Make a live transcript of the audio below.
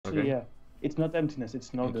actually, yeah. It's not emptiness,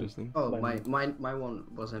 it's Northern. Interesting. Oh, my one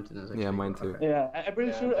was emptiness actually. Yeah, mine too. Okay. Yeah, I'm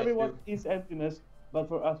pretty sure everyone too. is emptiness, but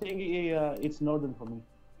for I think it's Northern for me.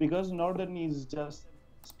 Because Northern is just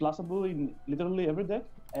splashable in literally every deck,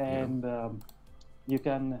 and you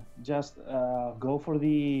can just go for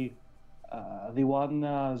the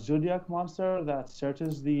one Zodiac monster that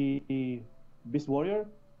searches the Beast Warrior,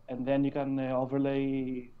 and then you can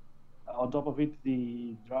overlay on top of it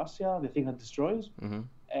the Dracia, the thing that destroys,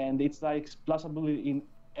 and it's like splashable in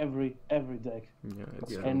every deck. Yeah,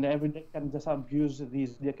 it's true. And every deck can just abuse the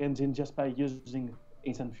Zodiac engine just by using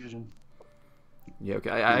instant fusion. Yeah, okay.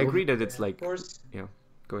 I agree that it's like. Of course, Yeah,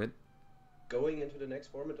 go ahead. going into the next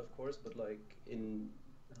format, of course, but like in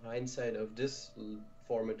hindsight of this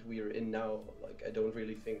format we are in now, like I don't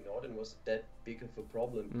really think Northern was that big of a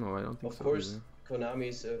problem. No, I don't think so. Of course, either. Konami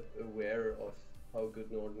is aware of how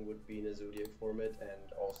good Northern would be in a Zodiac format, and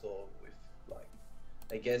also with like,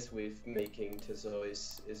 I guess with making Tissot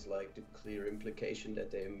is like the clear implication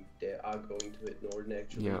that they are going to hit Northern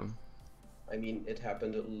actually. Yeah. I mean, it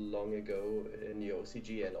happened long ago in the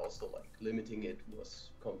OCG, and also like limiting it was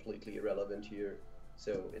completely irrelevant here.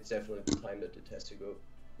 So it's definitely the time that it has to go.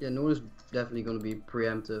 Yeah, Northern is definitely going to be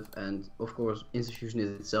preemptive, and of course, instant fusion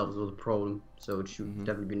itself is not a problem, so it should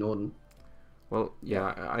definitely be Northern. Well,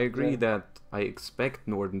 yeah, I agree that I expect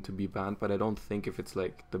Northern to be banned, but I don't think if it's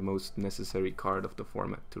like the most necessary card of the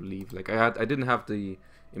format to leave. Like I didn't have the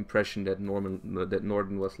impression that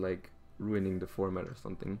Northern was like ruining the format or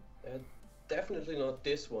something. Definitely not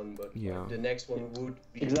this one, but Yeah. like, the next one would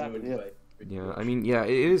be Exactly, ruined yeah. by. Yeah, I mean, yeah,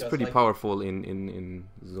 it is Because, pretty like, powerful in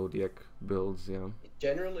Zodiac builds. Yeah.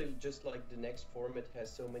 Generally, just like the next format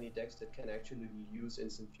has so many decks that can actually use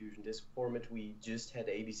instant fusion. This format we just had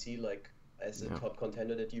ABC like as a top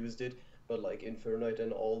contender that used it, but like Infernoid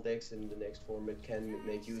and all decks in the next format can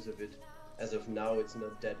make use of it. As of now, it's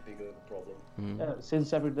not that big of a problem.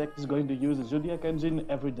 Since every deck is going to use the Zodiac engine,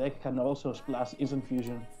 every deck can also splash instant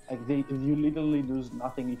fusion. Like you literally lose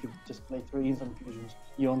nothing if you just play 3 instant fusions.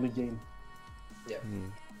 You only gain.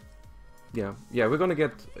 Yeah. Yeah, we're gonna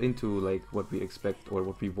get into like what we expect or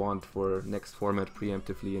what we want for next format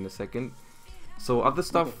preemptively in a second. So other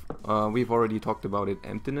stuff, we've already talked about it.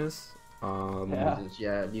 Emptiness.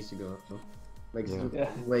 Yeah, it needs to go. So. Like,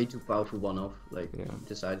 it's way too powerful one-off. Like,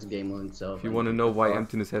 decides the game on itself. If you want to know why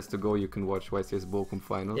Emptiness has to go, you can watch YCS Bochum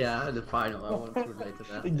final. Yeah, the final. I want to relate to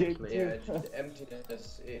that. Yeah, the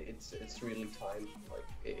emptiness. It's really time. Like,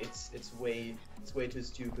 it's way too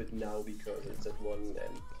stupid now because it's at one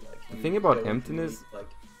and like. The thing about Emptiness,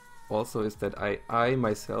 also, is that I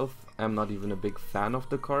myself am not even a big fan of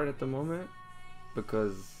the card at the moment,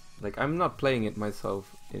 because like I'm not playing it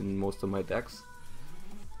myself in most of my decks.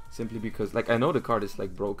 Simply because, like, I know the card is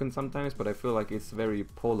like broken sometimes, but I feel like it's very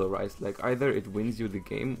polarized. Like, either it wins you the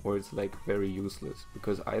game or it's like very useless.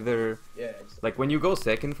 Because either, like, when you go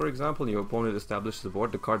second, for example, and your opponent establishes the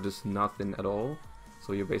board, the card does nothing at all.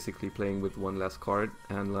 So you're basically playing with one less card,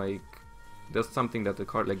 and like, that's something that the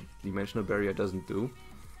card like Dimensional Barrier doesn't do.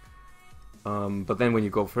 But then when you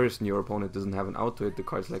go first and your opponent doesn't have an out to it, the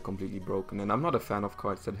card's like completely broken. And I'm not a fan of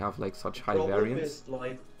cards that have like such high variance.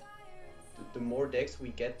 The more decks we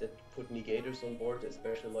get that put negators on board,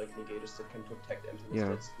 especially like negators that can protect emptiness,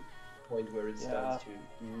 that's the point where it starts to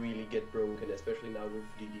really get broken, especially now with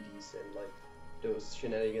DDDs and like those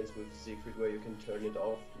shenanigans with Siegfried where you can turn it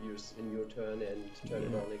off in your turn and turn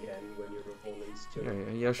it on again when your opponent's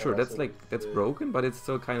turn. Yeah, sure, that's like, that's broken, but it's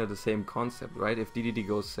still kind of the same concept, right? If DDD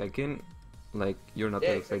goes second, like, you're not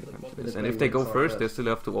that afraid of emptiness. And if they go first, they still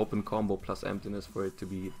have to open combo plus emptiness for it to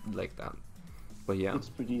be like that. But yeah. It's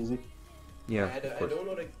pretty easy. Yeah, I don't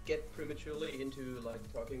want to get prematurely into like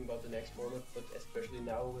talking about the next format, but especially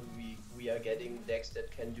now when we are getting decks that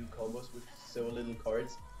can do combos with so little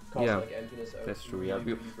cards. Like emptiness that's true. Really,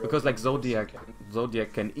 really because like Zodiac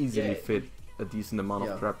can easily fit a decent amount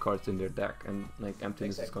of trap cards in their deck, and like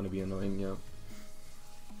emptiness is going to be annoying.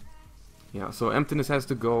 Yeah. So emptiness has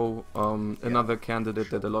to go. Another candidate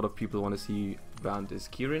that a lot of people want to see banned is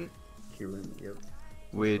Kirin. Yep.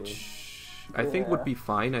 Which I think would be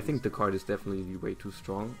fine. I think the card is definitely way too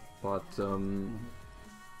strong, but I'm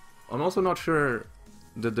also not sure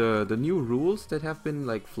the new rules that have been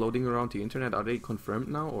like floating around the internet, are they confirmed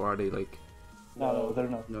now, or are they like? No, they're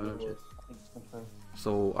not. No, I think it's confirmed.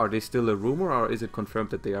 So are they still a rumor, or is it confirmed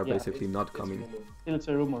that they are basically not coming? It's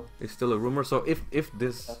a rumor. It's still a rumor. So if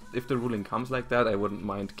the ruling comes like that, I wouldn't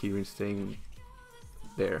mind Kirin staying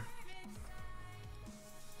there.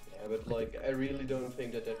 Yeah, but like I really don't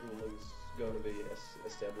think that ruling is going to be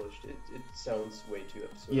established. It sounds way too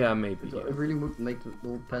absurd. Yeah, maybe. It really would make the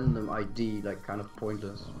whole Pendulum ID like kind of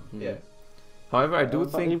pointless. Yeah. However, I do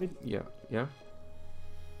but think, if yeah.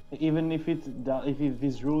 even if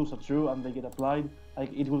these rules are true and they get applied,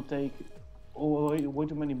 like it will take way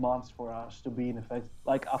too many months for us to be in effect,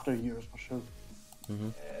 like after years for sure.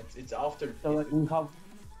 It's after. So like we have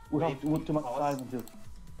Wait, too much pause. time until.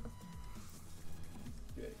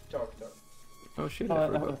 Talk. Oh shit, No,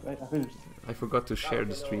 I I finished. I forgot to share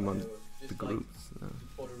the stream on Just the like, groups.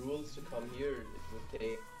 for the rules to come here, it would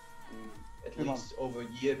take at 3 least months. over a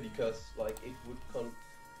year because like it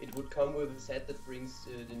would come with a set that brings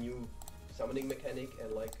the new summoning mechanic and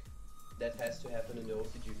like that has to happen in the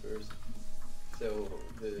OCG first. So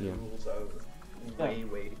the rules are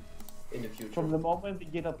way in the future. From the moment they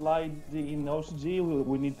get applied in OCG,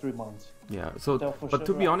 we need 3 months. Yeah. So, for but to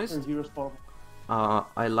sure be after honest, Zero Storm,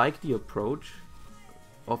 I like the approach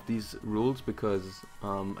of these rules because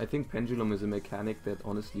I think Pendulum is a mechanic that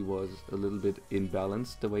honestly was a little bit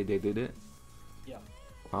imbalanced the way they did it. yeah.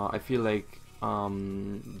 I feel like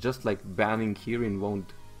just like banning Kirin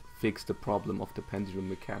won't fix the problem of the Pendulum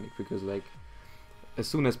mechanic because like as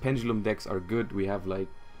soon as Pendulum decks are good, we have like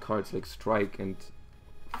cards like Strike and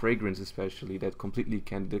Fragrance especially that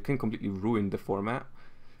can completely ruin the format.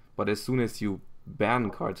 But as soon as you ban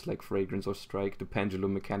cards like Fragrance or Strike, the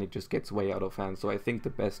Pendulum mechanic just gets way out of hand. So I think the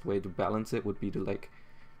best way to balance it would be to like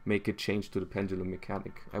make a change to the Pendulum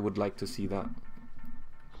mechanic. I would like to see that.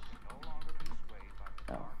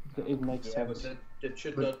 It makes Yeah, sense. but that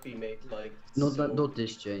should not be made like Not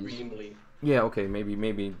this change. extremely. Yeah, okay,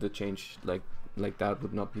 maybe the change like that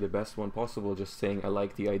would not be the best one possible. Just saying I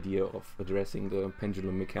like the idea of addressing the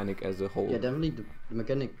Pendulum mechanic as a whole. Yeah, definitely the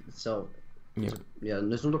mechanic itself. Yeah. Yeah,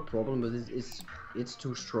 there's not a problem, but it's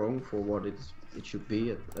too strong for what it should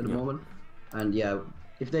be at the moment. And yeah,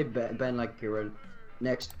 if they ban like Kirin,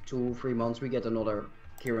 next 2-3 months we get another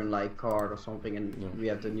Kirin-like card or something, and we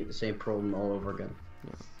have the same problem all over again.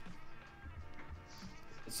 Yeah.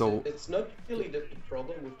 So it's not really that the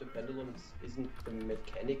problem with the pendulums isn't the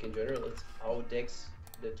mechanic in general, it's how decks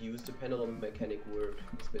that use the pendulum mechanic work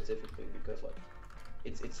specifically, because like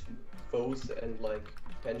it's foes and like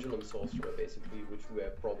pendulum sorcerer basically, which were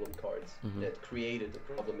problem cards that created the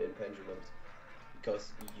problem in pendulums,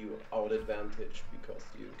 because you out advantage because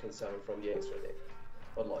you can summon from the extra deck,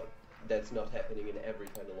 but like that's not happening in every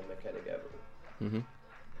pendulum mechanic ever.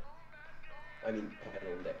 I mean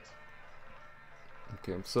pendulum decks.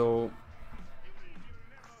 Okay, so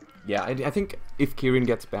yeah, I think if Kirin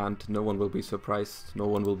gets banned, no one will be surprised. No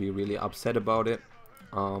one will be really upset about it.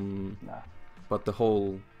 But the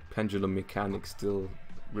whole pendulum mechanic still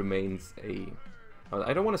remains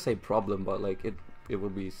I don't want to say problem, but like it will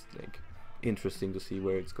be like interesting to see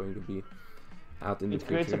where it's going to be at in the future. It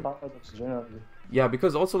creates a paradox generally. Yeah,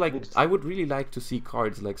 because also like I would really like to see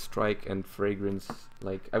cards like Strike and Fragrance.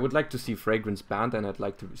 Like I would like to see Fragrance banned, and I'd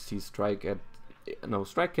like to see Strike at. No,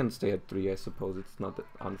 Strike can stay at 3, I suppose. It's not an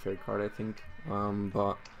unfair card, I think.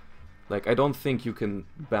 But like I don't think you can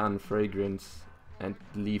ban Fragrance and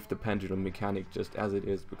leave the pendulum mechanic just as it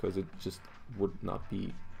is, because it just would not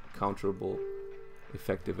be counterable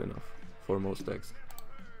effective enough for most decks.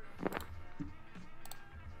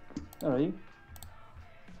 Alright.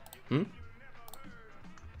 I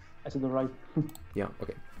said alright. Yeah,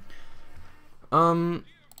 okay.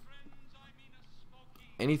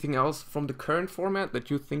 Anything else from the current format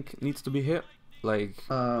that you think needs to be hit? Like,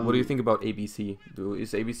 what do you think about ABC?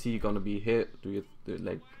 Is ABC gonna be hit? Do you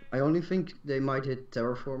like? I only think they might hit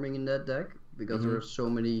terraforming in that deck because there are so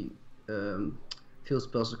many field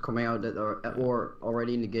spells coming out that are or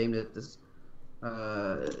already in the game that is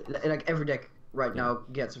like every deck right now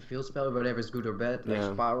gets a field spell, whether it's good or bad, like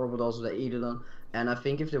Spiral, but also the Eidolon. And I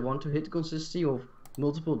think if they want to hit consistency of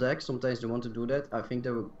multiple decks, sometimes they want to do that. I think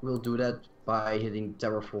they will do that by hitting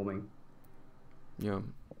terraforming. Yeah,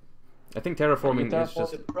 I think terraforming is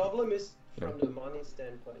just. The problem is from the money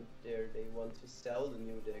standpoint. There, they want to sell the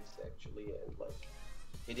new decks actually, and like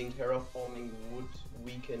hitting terraforming would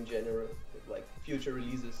weaken like future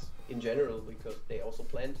releases in general, because they also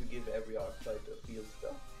plan to give every archetype a field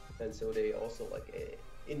spell, and so they also like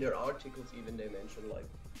in their articles even they mention like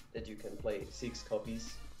that you can play 6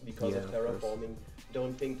 copies because of terraforming.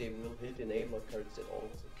 Don't think they will hit enabler cards that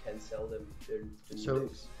also can sell them their So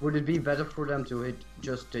decks. would it be better for them to hit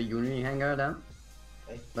just the Union Hanger then?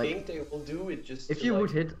 I think they will do it just if to, you like,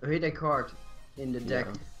 would hit a card in the deck.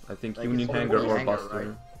 I think like Union it's Hanger Union or Hanger, Buster. right?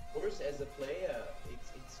 Of course, as a player,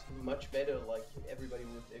 it's much better. Like everybody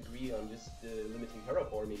would agree on just limiting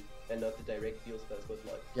terraforming and not the direct field spells. But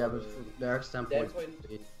like But from their standpoint,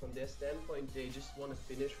 from their standpoint, they just want to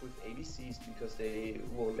finish with ABCs because they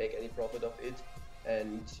won't make any profit of it,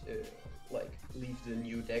 and like leave the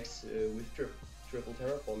new decks with triple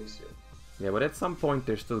terraforming still. Yeah, but at some point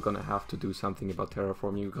they're still gonna have to do something about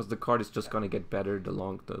terraforming because the card is just gonna get better the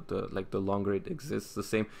longer it exists.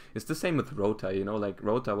 It's the same with Rota, you know, like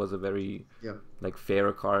Rota was a very like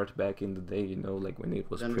fair card back in the day, you know, like when it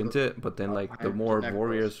was printed, but then like the more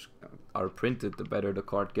warriors are printed, the better the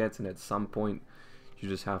card gets, and at some point you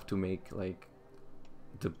just have to make like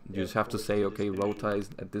you just have to say, okay, Rota is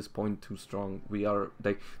at this point too strong. We are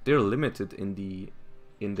like they're limited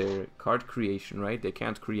in their card creation, right? They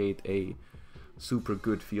can't create a super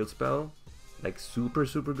good field spell, like super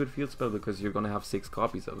good field spell, because you're gonna have 6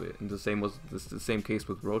 copies of it. And the same case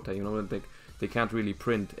with Rota, you know, they can't really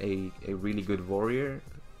print a really good warrior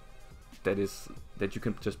that you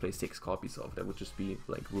can just play 6 copies of. That would just be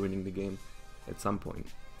like ruining the game at some point.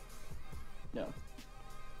 Yeah.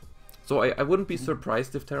 So I wouldn't be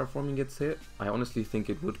surprised if terraforming gets hit. I honestly think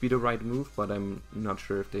it would be the right move, but I'm not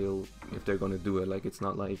sure if they're gonna do it. Like it's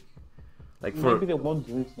not like maybe they won't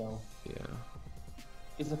do it now. Yeah.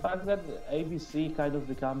 It's the fact that ABC kind of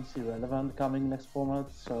becomes irrelevant coming next format,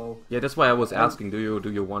 so... Yeah, that's why I was asking, do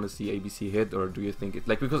you want to see ABC hit, or do you think it...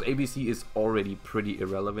 Like, because ABC is already pretty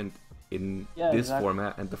irrelevant in this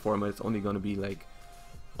format, and the format is only going to be, like,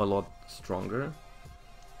 a lot stronger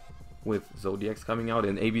with Zodiacs coming out,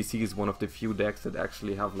 and ABC is one of the few decks that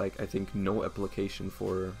actually have, like, I think no application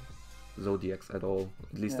for Zodiacs at all.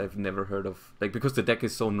 At least I've never heard of... Like, because the deck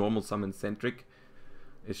is so normal summon-centric,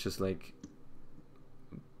 it's just, like...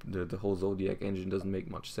 The whole Zodiac engine doesn't make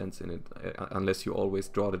much sense in it, unless you always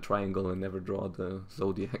draw the triangle and never draw the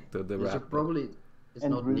Zodiac, the wrap. Probably it's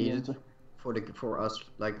not needed for us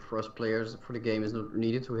players. For the game, it's not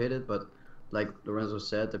needed to hit it, but like Lorenzo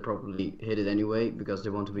said, they probably hit it anyway because they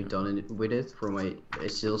want to be done with it from a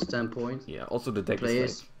sales standpoint. Yeah. Also, the deck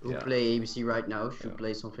players who play ABC right now should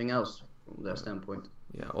play something else from their standpoint.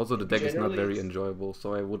 Yeah. Also, the deck is not very enjoyable,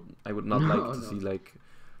 so I would not like to see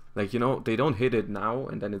like, you know, they don't hit it now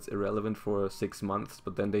and then it's irrelevant for 6 months,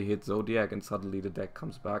 but then they hit Zodiac and suddenly the deck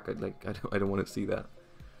comes back. I don't want to see that.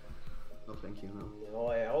 No, thank you. No,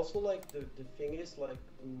 I also like the thing is, like,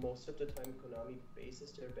 most of the time Konami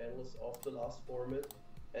bases their ban list off the last format,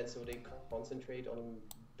 and so they concentrate on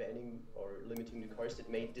banning or limiting the cards that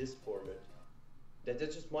made this format. That's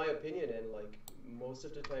just my opinion, and like most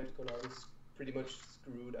of the times Konami's pretty much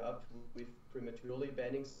screwed up with prematurely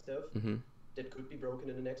banning stuff. That could be broken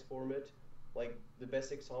in the next format. Like the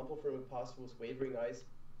best example from the past was Wavering Eyes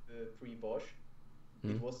pre-Bosch.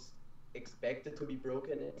 It was expected to be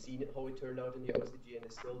broken and seen how it turned out in the OCG, and they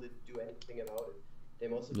still didn't do anything about it. They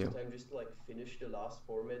most of the time just like finish the last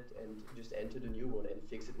format and just enter the new one and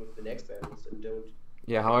fix it with the next balance and don't.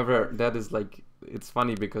 Yeah, however, that is like, it's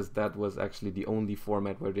funny because that was actually the only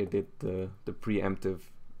format where they did the preemptive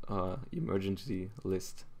emergency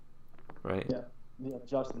list, right? Yeah,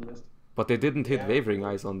 just the list. But they didn't hit Wavering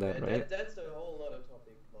Eyes on that, right? That's a whole other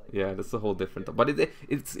topic. Like, yeah, that's a whole different. But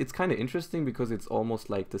it's kind of interesting because it's almost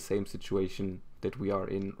like the same situation that we are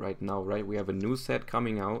in right now, right? We have a new set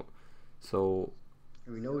coming out, so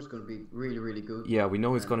we know it's going to be really good. Yeah, we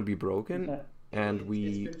know it's going to be broken, and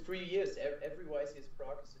it's been 3 years. Every YCS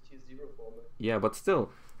Prague is a tier 0 format. Yeah, but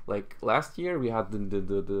still, like last year we had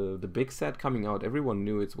the big set coming out. Everyone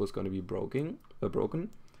knew it was going to be broken,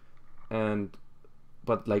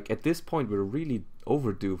 but like at this point we're really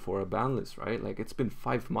overdue for a ban list, right? Like it's been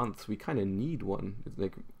 5 months. We kind of need one. It's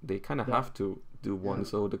like they kind of have to do one.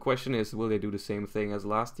 So the question is, will they do the same thing as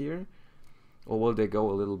last year, or will they go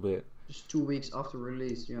a little bit? Just 2 weeks after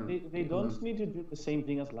release, They don't need to do the same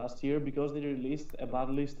thing as last year because they released a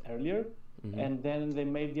ban list earlier, and then they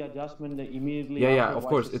made the adjustment immediately. Yeah, of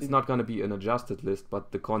course, it's not going to be an adjusted list,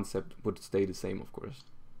 but the concept would stay the same, of course.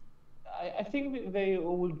 I think they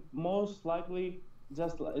would most likely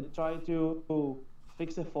just try to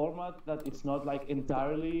fix a format that it's not like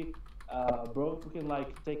entirely broken,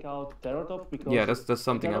 like take out Terratop, because that's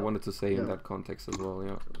something I wanted to say in that context as well.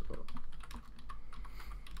 Yeah.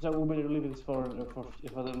 So we'll better leave this for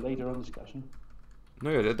the later on discussion. No,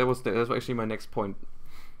 yeah, that was actually my next point.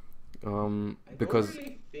 Because I don't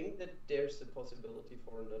really think that there's a possibility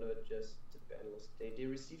for another adjusted ban list. They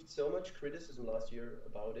received so much criticism last year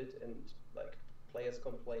about it, and like players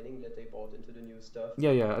complaining that they bought into the new stuff.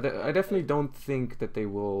 Yeah, I definitely don't think that they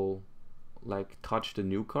will like touch the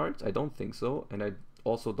new cards. I don't think so, and I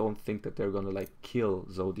also don't think that they're gonna like kill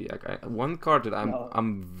Zodiac. One card that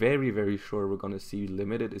I'm very sure we're gonna see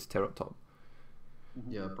limited is Terratop.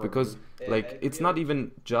 Yeah, probably. Because like it's not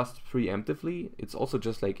even just preemptively, it's also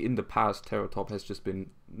just like in the past Terratop has just been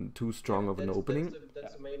too strong of an opening.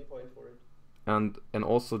 That's the main point for it. And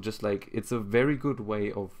also just like it's a very good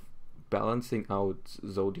way of balancing out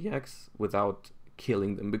Zodiacs without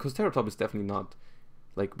killing them, because Terratop is definitely not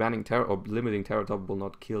like banning Terra or limiting Terra Top will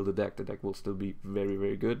not kill the deck. The deck will still be very,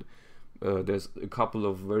 very good. There's a couple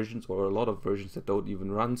of versions or a lot of versions that don't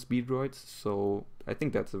even run speed droids, so I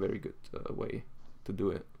think that's a very good way to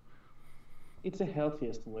do it. It's the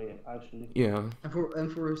healthiest way, actually. Yeah.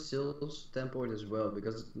 And for a sales standpoint as well,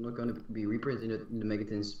 because it's not going to be reprinted in the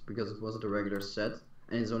Megatins because it wasn't a regular set,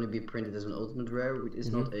 and it's only be printed as an ultimate rare, which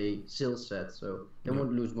is not a sales set, so they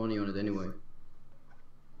won't lose money on it anyway.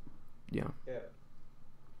 Yeah. Yeah.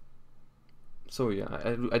 So yeah,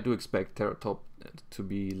 I do expect Terra Top to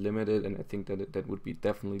be limited, and I think that that would be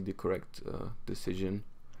definitely the correct decision.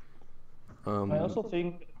 I also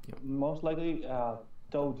think most likely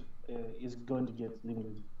Toad is going to get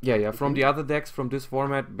limited. Yeah. From the other decks from this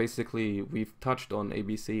format, basically we've touched on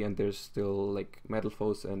ABC, and there's still like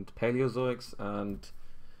Metalphos and Paleozoics, and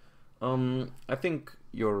I think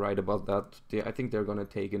you're right about that. I think they're gonna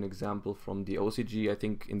take an example from the OCG. I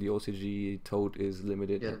think in the OCG Toad is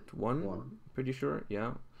limited at one. Pretty sure,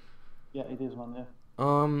 yeah. Yeah, it is one,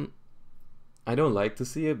 yeah. I don't like to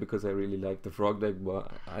see it because I really like the frog deck,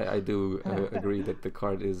 but I do agree that the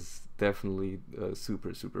card is definitely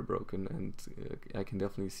super broken, and I can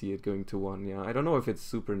definitely see it going to one. Yeah, I don't know if it's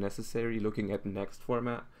super necessary looking at next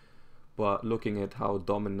format, but looking at how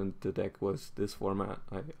dominant the deck was this format,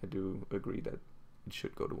 I do agree that it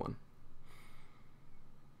should go to one.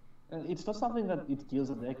 It's not something that it kills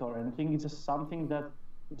the deck or anything. It's just something that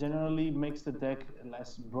generally makes the deck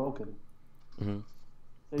less broken. Mm-hmm.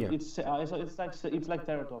 So it's like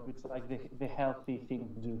Terra Top. It's like the healthy thing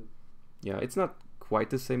to do. Yeah, it's not quite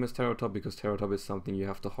the same as Terra Top because Terra Top is something you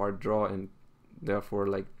have to hard draw, and therefore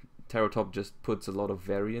like Terra Top just puts a lot of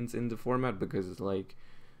variance in the format because it's like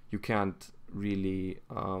you can't really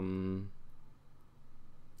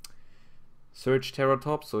search Terra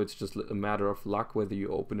Top, so it's just a matter of luck whether you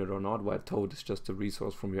open it or not, while Toad is just a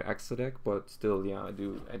resource from your extra deck. But still, yeah, I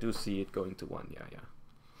do see it going to one. Yeah.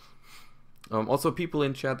 Also, people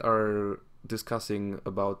in chat are discussing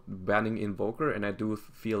about banning Invoker, and I do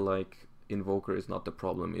feel like Invoker is not the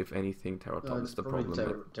problem. If anything, Terra Top is the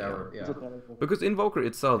problem. Because Invoker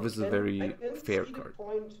itself is a very fair card. I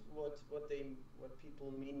can see the point what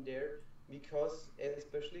people mean there, because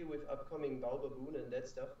especially with upcoming Baobaboon and that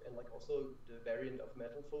stuff, and like also the variant of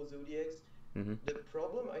Metalfoe Zodiacs, the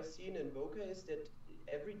problem I see in Invoker is that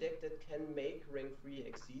every deck that can make rank 3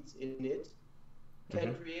 exceeds in it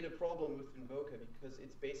can create a problem with Invoker, because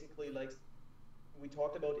it's basically like we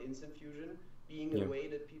talked about instant fusion being a way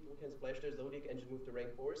that people can splash their Zodiac engine with the rank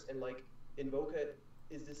 4s, and like Invoker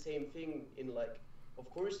is the same thing in like, of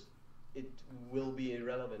course it will be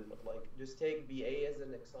irrelevant, but like just take BA as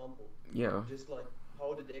an example. Yeah. Just like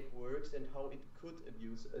how the deck works and how it could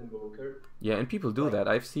abuse Invoker. Yeah, and people do that.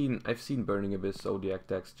 I've seen Burning Abyss Zodiac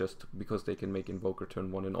decks just because they can make Invoker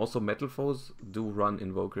turn 1, and also Metalfoes do run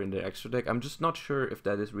Invoker in their extra deck. I'm just not sure if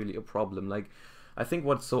that is really a problem. Like, I think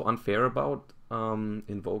what's so unfair about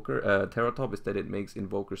Invoker Terra Top is that it makes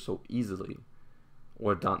Invoker so easily,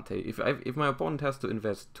 or Dante. If my opponent has to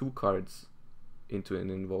invest 2 cards into an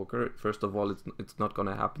Invoker, first of all, it's not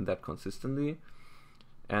gonna happen that consistently.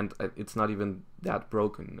 And it's not even that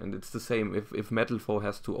broken. And it's the same if Metalfoe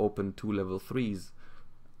has to open 2 level 3s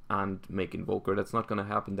and make Invoker, that's not going to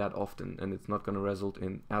happen that often, and it's not going to result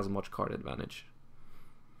in as much card advantage.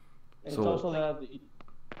 It's also that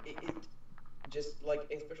it just like,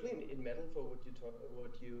 especially in Metalfoe,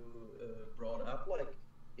 what you brought up, like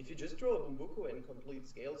if you just draw a Bumbuko and complete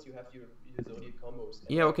scales, you have your Zodiac combos.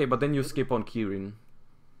 Yeah, okay, but then you skip on Kirin.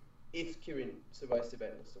 If Kirin survives the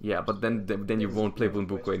battle. Yeah, but then you won't play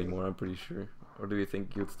Bunbuku anymore, I'm pretty sure. Or do you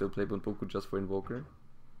think you'd still play Bunbuku just for Invoker?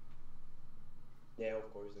 Yeah, of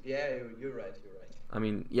course. Yeah, you're right. I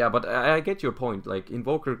mean, yeah, but I get your point. Like,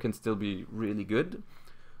 Invoker can still be really good.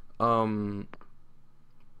 But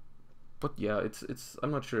yeah, it's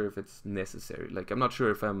I'm not sure if it's necessary. Like, I'm not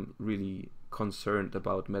sure if I'm really concerned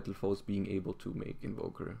about Metalfoes being able to make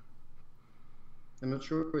Invoker. I'm not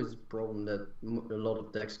sure it's a problem that a lot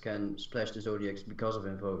of decks can splash the Zodiacs because of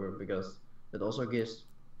Invoker, because it also gives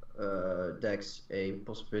decks a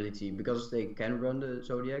possibility, because they can run the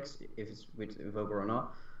Zodiacs, if it's with Invoker or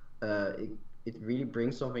not, it really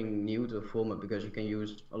brings something new to the format, because you can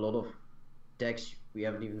use a lot of decks we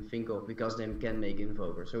haven't even think of because they can make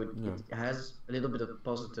Invoker. So it has a little bit of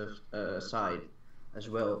positive side as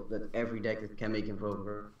well, that every deck that can make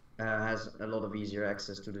Invoker has a lot of easier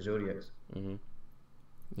access to the Zodiacs.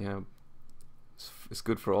 Yeah, it's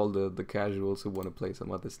good for all the casuals who want to play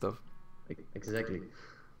some other stuff. Exactly.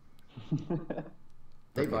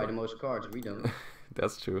 They buy the most cards, we don't.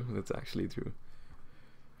 That's true. That's actually true.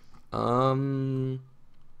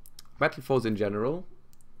 Metalfoes in general,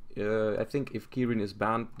 I think if Kirin is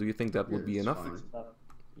banned, do you think that would be it's enough? fine.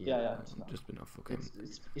 Yeah, it's not. Just enough. Okay.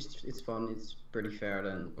 It's fun. It's pretty fair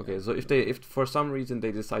then. Okay, so if for some reason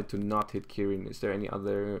they decide to not hit Kirin, is there any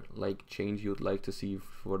other like change you'd like to see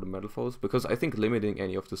for the metal foes? Because I think limiting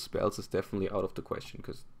any of the spells is definitely out of the question,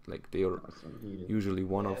 because like they are usually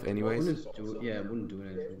one-off anyways. Wouldn't do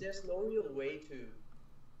anything. There's no real way to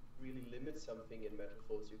really limit something in metal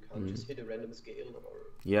foes. You can't just hit a random scale or.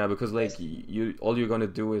 Yeah, because like all you're gonna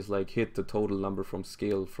do is like hit the total number from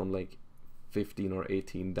scale from like 15 or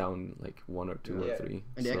 18 down like 1 or 2 or 3.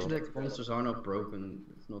 And the extra deck monsters are not broken.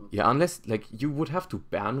 It's not. Yeah, unless like you would have to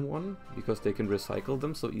ban one because they can recycle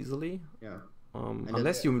them so easily. Yeah.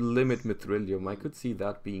 Unless you limit Mithrilium, I could see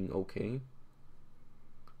that being okay.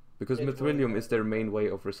 Because Mithrilium is their main way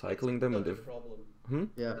of recycling them, and if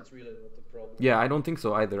Yeah. That's really not the problem. yeah, I don't think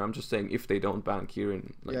so either. I'm just saying if they don't ban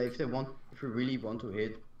Kirin, like, Yeah, if we really want to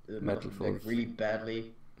hit Metal deck foes. really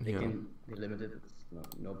badly, they Yeah. can be limited. It's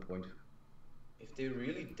no point. If they're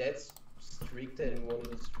really that strict and want to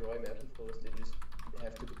destroy metal foes, they just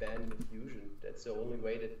have to ban the fusion. That's the only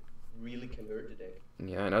way that really can hurt the deck.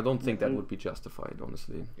 yeah, and I don't think that would be justified,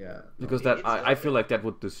 honestly. Yeah. Because I feel like that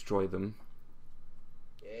would destroy them.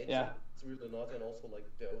 It's really not, and also like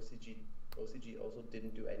the OCG also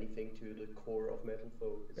didn't do anything to the core of metal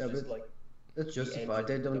foe. It's just like that's justified.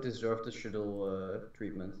 They don't deserve the shuttle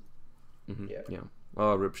treatment. Yeah.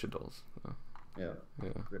 Oh, rip Shadows. Yeah.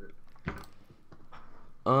 Rip.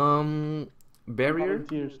 Barrier.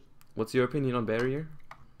 Volunteers. What's your opinion on barrier?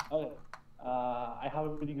 Okay. I have a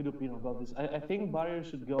pretty good opinion about this. I think barrier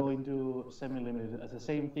should go into semi-limited as the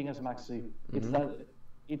same thing as maxi.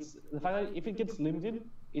 It's the fact that if it gets limited,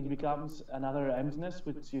 it becomes another emptiness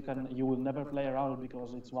which you will never play around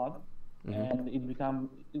because it's one, and in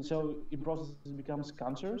process it becomes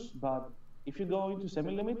cancerous. But if you go into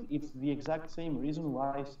semi-limit, it's the exact same reason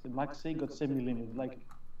why maxi got semi-limit. Like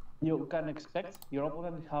you can expect your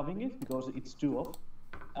opponent having it because it's 2-off.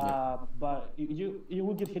 But you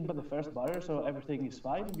will get hit by the first barrier, so everything is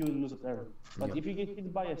fine. You will lose a turn. But if you get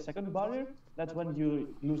hit by a second barrier, that's when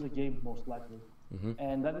you lose the game most likely.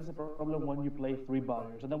 And that is the problem when you play 3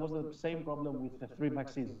 barriers. And that was the same problem with the 3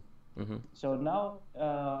 maxis. So now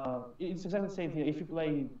it's exactly the same here. If you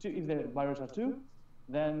play 2, if the barriers are 2,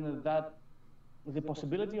 then the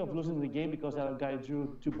possibility of losing the game because that guy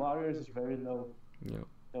drew 2 barriers is very low. Yeah.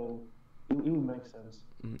 So it will make sense.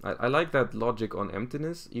 I like that logic on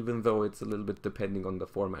emptiness, even though it's a little bit depending on the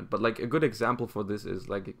format. But like a good example for this is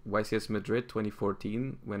like YCS Madrid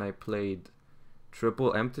 2014, when I played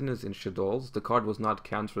triple emptiness in Shadows. The card was not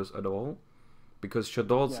cancerous at all, because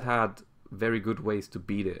Shadows had very good ways to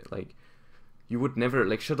beat it. Like you would never,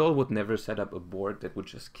 like Shadow would never set up a board that would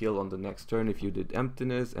just kill on the next turn if you did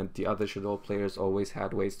emptiness, and the other Shadow players always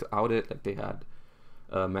had ways to out it. Like they had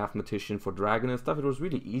Mathematician for Dragon and stuff. It was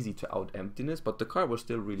really easy to out emptiness, but the card was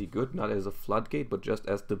still really good, not as a floodgate, but just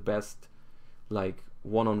as the best like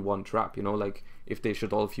one-on-one trap, you know, like if they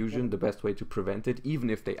should all fusion, the best way to prevent it, even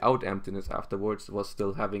if they out emptiness afterwards, was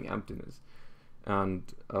still having emptiness.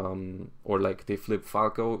 And or like they flip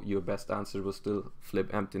Falco, your best answer was still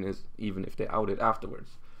flip emptiness even if they out it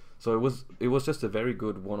afterwards. So it was just a very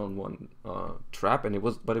good one-on-one trap, and it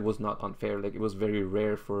was not unfair. Like it was very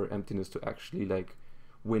rare for emptiness to actually like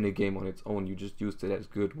win a game on its own. You just used it as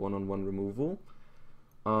good one-on-one removal.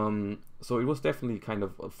 So it was definitely kind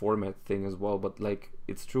of a format thing as well, but like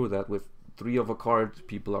it's true that with 3 of a card,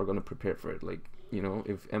 people are going to prepare for it. Like, you know,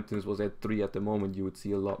 if emptiness was at 3 at the moment, you would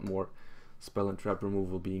see a lot more spell and trap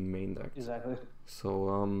removal being main decked. Exactly.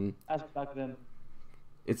 So as back then,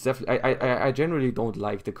 it's definitely I generally don't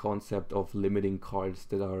like the concept of limiting cards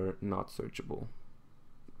that are not searchable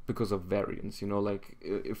because of variance, you know. Like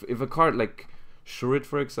if a card like Shurit,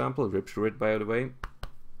 for example, rip Shurit by the way,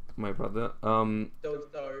 my brother. Don't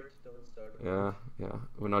start. Yeah.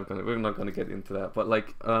 We're not gonna get into that. But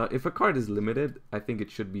like, if a card is limited, I think it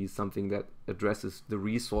should be something that addresses the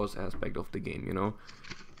resource aspect of the game. You know,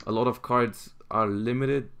 a lot of cards are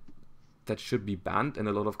limited that should be banned, and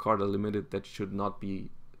a lot of cards are limited that should not be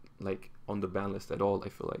like on the ban list at all. I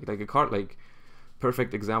feel like a card like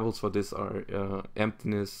perfect examples for this are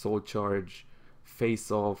Emptiness, Soul Charge, Face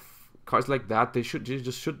Off. Cards like that, they should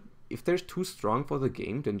if they're too strong for the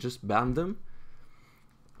game, then just ban them.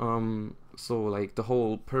 So like the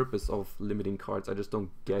whole purpose of limiting cards, I just don't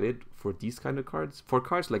get it for these kind of cards. For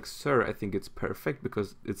cards like Sir, I think it's perfect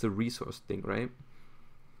because it's a resource thing, right?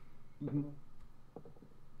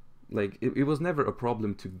 Like it was never a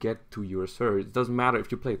problem to get to your Sir. It doesn't matter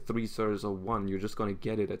if you play 3 Sirs or 1, you're just gonna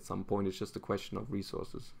get it at some point. It's just a question of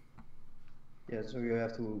resources. Yeah, so you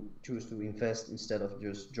have to choose to invest instead of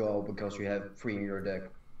just draw because you have 3 in your deck.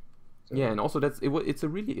 So. Yeah, and also it's a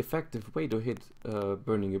really effective way to hit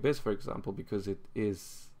Burning Abyss, for example, because it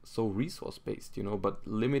is so resource based, you know. But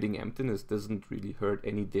limiting emptiness doesn't really hurt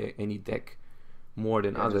any deck more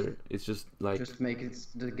than other. It's just like just make it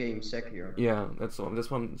the game secure. Yeah, that's what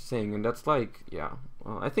I'm saying, and that's like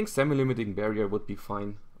I think semi-limiting barrier would be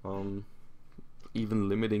fine. Even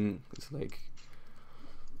limiting is like,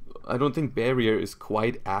 I don't think barrier is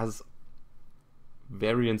quite as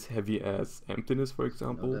variance heavy as emptiness, for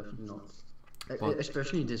example. No, definitely not.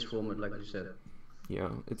 Especially in this format, like you said. Yeah,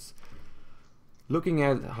 it's looking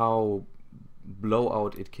at how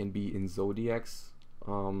blowout it can be in Zodiacs.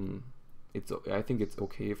 I think it's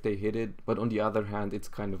okay if they hit it, but on the other hand, it's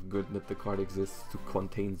kind of good that the card exists to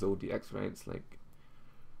contain Zodiacs, right? It's like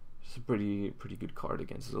it's a pretty good card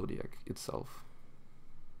against Zodiac itself.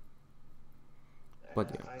 But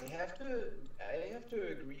yeah, I have to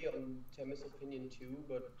agree on Themis' opinion too,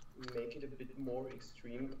 but make it a bit more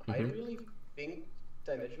extreme. I really think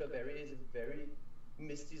Dimensional Barrier is a very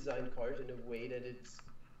misdesigned card in a way that it's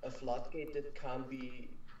a floodgate that can't be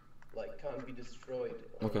destroyed.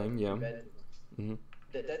 Okay, yeah.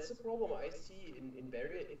 That's the problem I see in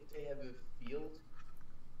Barrier. If they have a field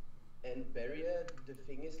and Barrier, the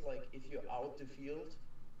thing is, like, if you're out the field,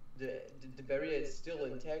 the barrier is still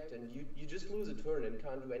intact, and you just lose a turn and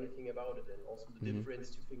can't do anything about it. And also the difference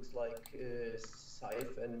to things like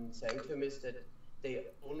Scythe and Sanctum is that they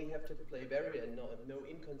only have to play barrier and no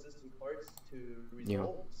inconsistent cards to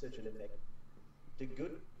resolve such an effect. The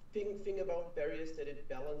good thing about barrier is that it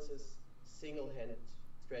balances single-hand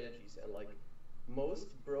strategies, and like most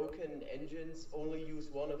broken engines only use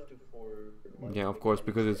one of the four. Yeah, of course,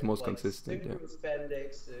 because it's most like consistent. Yeah.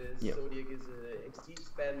 Spandex, Zodiac is a XT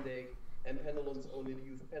Spandex, and Pendulums only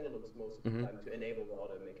use Pendulums most of the time to enable the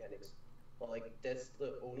other mechanics. But like that's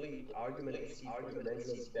the only argument I see for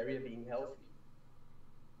Dimensional Barrier being healthy.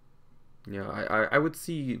 Yeah, I would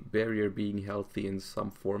see barrier being healthy in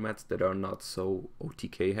some formats that are not so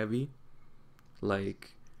OTK heavy.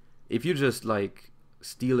 Like, if you just like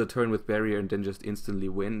steal a turn with barrier and then just instantly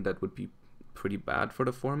win, that would be pretty bad for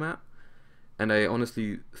the format. And I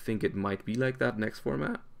honestly think it might be like that next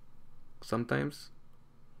format sometimes.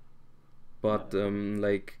 But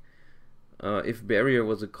if barrier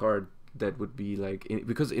was a card that would be like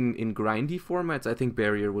because in grindy formats, I think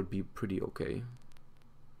barrier would be pretty okay.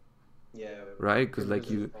 Yeah. Right, because like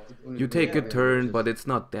you take a turn, but it's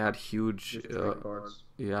not that huge.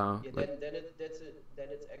 Yeah. Like, then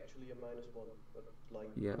it's actually a -1. But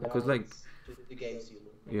like because like the game seal.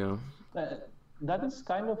 Yeah. That is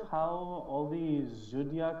kind of how all the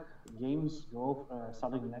Zodiac games go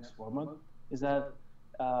starting the next format. Is that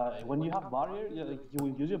when you have barrier, you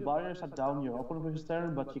will use your barrier, shut down your opponent for his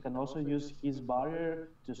turn, but you can also use his barrier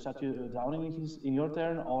to shut you down in your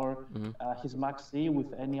turn, or his max C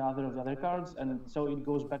with any other of the other cards, and so it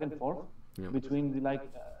goes back and forth between the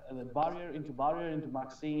barrier into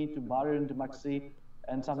max C to barrier into max C,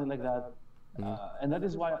 and something like that. And that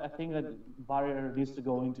is why I think that barrier needs to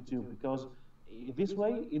go into 2, because this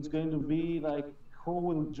way it's going to be like, who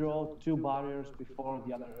will draw 2 barriers before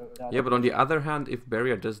the other? Yeah, but on the other hand, if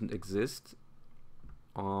barrier doesn't exist,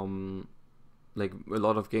 like a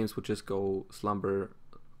lot of games would just go slumber,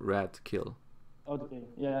 rat, kill. Okay,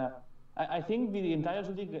 yeah. I think the entire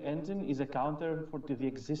Zodiac engine is a counter to the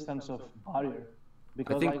existence of barrier,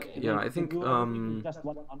 because I think just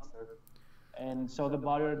one answer, and so the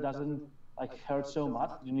barrier doesn't like hurt so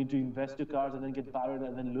much. You need to invest 2 cards and then get barriered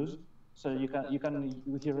and then lose. So you can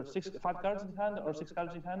with your 5 cards in hand or 6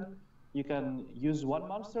 cards in hand, you can use 1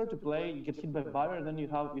 monster to play. You get hit by barrier, and then you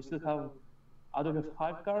still have out of your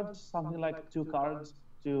 5 cards something like 2 cards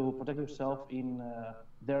to protect yourself in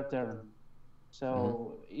their turn.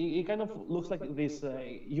 So it kind of looks like this.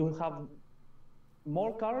 You have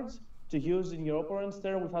more cards to use in your opponent's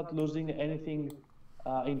turn without losing anything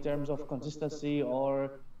in terms of consistency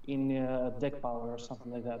or in deck power or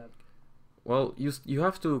something like that. Well, you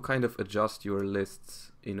have to kind of adjust your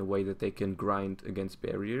lists in a way that they can grind against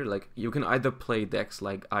barrier. Like, you can either play decks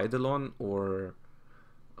like Eidolon or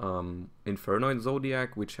Inferno and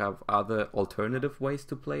Zodiac, which have other alternative ways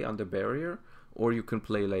to play under barrier, or you can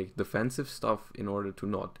play like defensive stuff in order to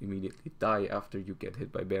not immediately die after you get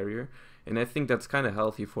hit by barrier. And I think that's kind of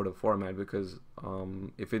healthy for the format, because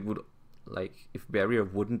if barrier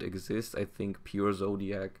wouldn't exist, I think pure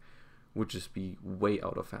Zodiac would just be way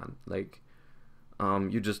out of hand. Like,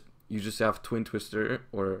 you just have Twin Twister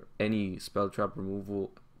or any spell trap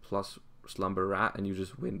removal plus Slumber Rat, and you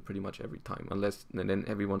just win pretty much every time, and then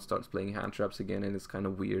everyone starts playing hand traps again, and it's kind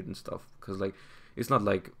of weird and stuff, because like it's not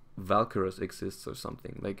like Valkyros exists or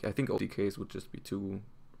something. Like, I think OTKs would just be too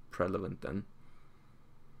prevalent then.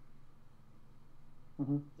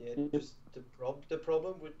 Yeah, just the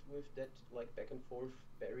problem with that like back and forth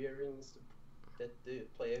barriering is that the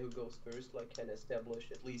player who goes first like can establish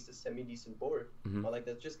at least a semi-decent board. Or like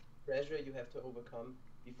that's just pressure you have to overcome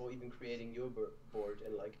before even creating your board,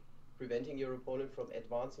 and like preventing your opponent from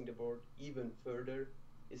advancing the board even further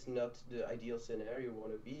is not the ideal scenario you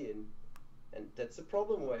want to be in. And that's a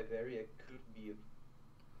problem why Varia could be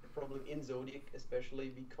a problem in Zodiac, especially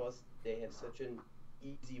because they have such an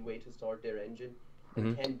easy way to start their engine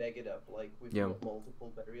and can back it up like with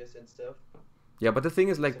multiple barriers and stuff. Yeah, but the thing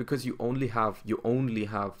is, like, because you only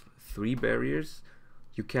have 3 barriers,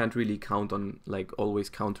 you can't really count on like always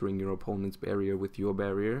countering your opponent's barrier with your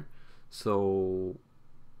barrier. So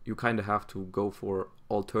you kind of have to go for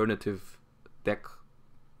alternative deck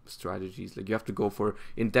strategies. Like you have to go for,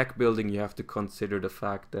 in deck building, you have to consider the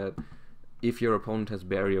fact that if your opponent has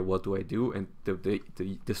barrier, what do I do? And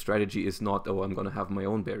the strategy is not, oh, I'm gonna have my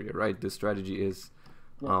own barrier, right? The strategy is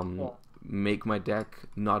make my deck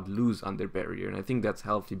not lose under barrier, and I think that's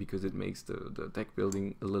healthy because it makes the deck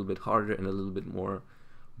building a little bit harder and a little bit more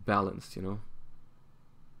balanced, you know.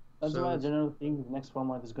 That's why I generally think the next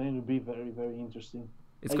format is going to be very, very interesting.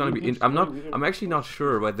 It's gonna be. I'm actually not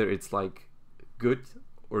sure whether it's like good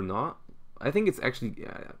or not. I think it's actually.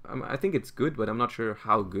 I think it's good, but I'm not sure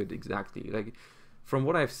how good exactly. Like, from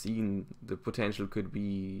what I've seen, the potential could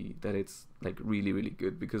be that it's like really, really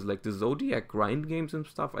good, because like the Zodiac grind games and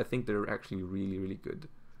stuff, I think they're actually really, really good.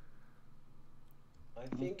 I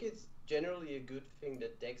think it's generally a good thing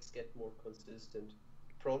that decks get more consistent.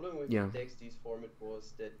 Problem with decks these format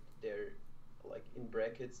was that they're like in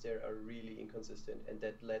brackets they are really inconsistent, and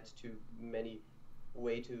that led to many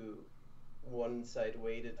way to one side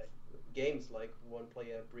weighted games, like one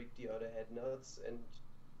player bricked the other head nuts and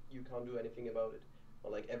you can't do anything about it.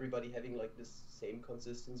 Or like everybody having like this same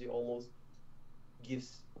consistency almost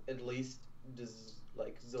gives at least this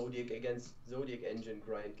like Zodiac against Zodiac engine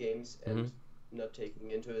grind games, and not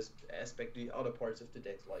taking into aspect the other parts of the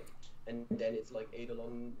decks, like, and then it's like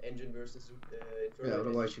Eidolon engine versus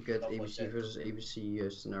otherwise you get ABC like versus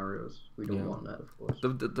ABC scenarios. We don't want that, of course.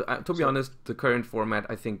 To be honest, the current format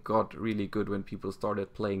I think got really good when people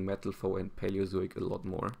started playing Metalfoe and Paleozoic a lot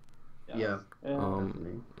more. Yeah.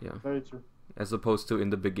 Very true. As opposed to in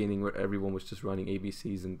the beginning where everyone was just running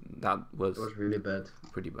ABCs, and that was really bad.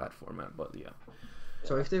 Pretty bad format, but yeah.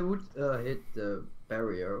 So if they would hit the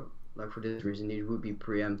barrier, like for this reason, it would be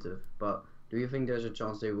preemptive. But do you think there's a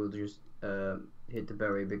chance they will just hit the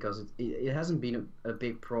barrier, because it hasn't been a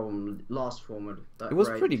big problem last format? It was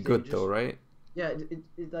pretty good though, right? Yeah,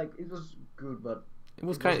 it was good, but it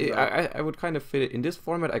was kind of, I would kind of fit it in this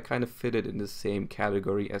format. I kind of fit it in the same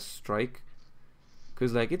category as Strike,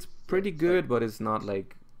 because like it's pretty good, but it's not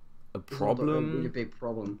like a problem. It's not a really big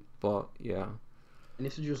problem. But yeah. And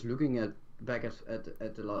if you're just looking back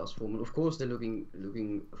at the last format, of course they're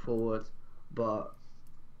looking forward, but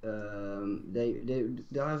they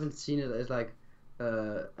haven't seen it as like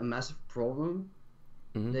a massive problem.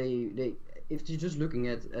 They if you're just looking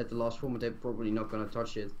at the last format, they're probably not gonna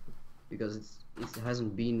touch it, because it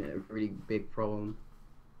hasn't been a really big problem.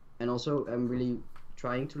 And also I'm really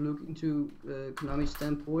trying to look into Konami's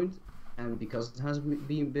standpoint, and because it hasn't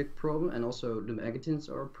been a big problem, and also the Megatins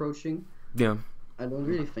are approaching. Yeah. I don't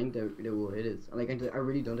really think they will hit it. Like I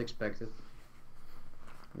really don't expect it.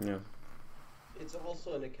 Yeah. It's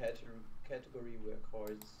also in a category where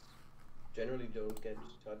cards generally don't get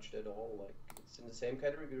touched at all. Like it's in the same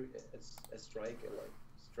category as Strike, and like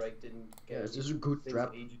Strike didn't get. Yeah, it's just a good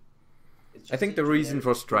trap. I think the reason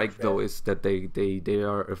for Strike though is that they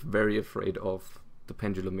are very afraid of the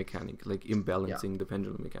pendulum mechanic, like imbalancing the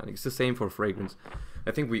pendulum mechanic. It's the same for Fragrance.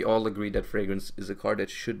 I think we all agree that Fragrance is a card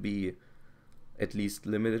that should be at least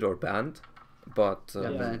limited or banned, but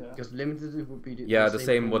because limited would be the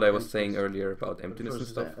same what I was saying earlier about emptiness and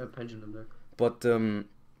stuff. Pendulum deck. But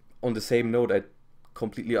on the same note, I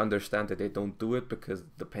completely understand that they don't do it, because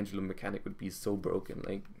the pendulum mechanic would be so broken.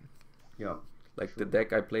 Like the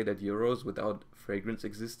deck I played at Euros without Fragrance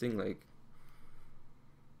existing, like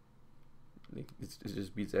it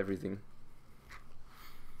just beats everything.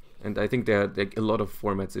 And I think there like a lot of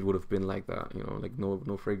formats it would have been like that, you know, like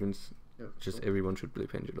no Fragrance. Just everyone should play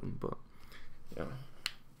Pendulum, but yeah.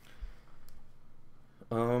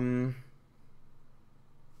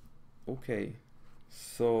 Okay,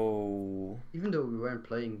 so even though we weren't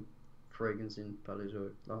playing Fragrance in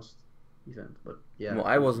Paleozoic last event, but yeah. No,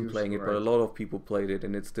 I wasn't playing it, but a lot of people played it,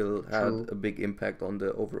 and it still had a big impact on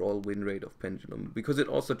the overall win rate of Pendulum, because it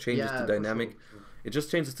also changes the dynamic. It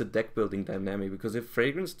just changes the deck building dynamic, because if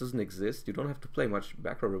Fragrance doesn't exist, you don't have to play much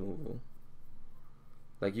back row removal.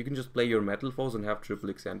 Like you can just play your metal foes and have triple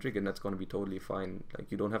eccentric, and that's gonna be totally fine.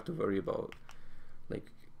 Like you don't have to worry about,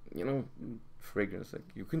 like, you know, fragrance. Like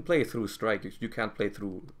you can play through strike, you can't play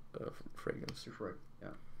through fragrance. Right.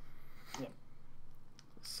 Yeah. Yeah.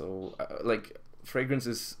 So like fragrance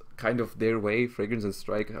is kind of their way. Fragrance and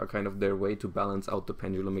strike are kind of their way to balance out the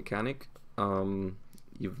pendulum mechanic.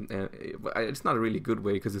 It's not a really good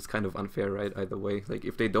way because it's kind of unfair, right? Either way, like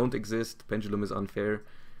if they don't exist, pendulum is unfair,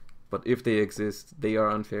 but if they exist, they are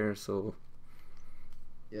unfair. So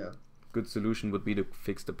yeah, good solution would be to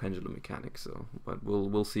fix the pendulum mechanic. So, but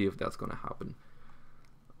we'll see if that's gonna happen.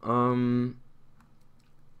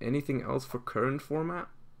 Anything else for current format?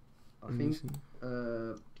 I think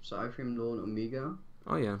Cyframe Law and Omega.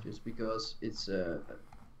 Oh yeah. Just because it's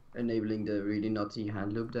enabling the really nutty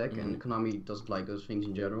hand loop deck, and Konami doesn't like those things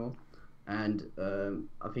in general. And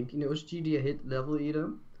I think in OSG they hit level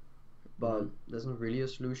either, but that's not really a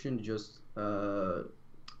solution. Just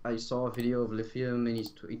I saw a video of Lithium, and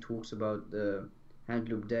he talks about the hand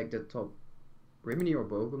loop deck that top Rimini or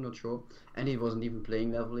Bogue, I'm not sure, and he wasn't even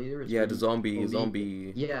playing level either. It's yeah, really the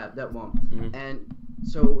zombie. Yeah, that one. And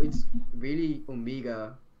so it's really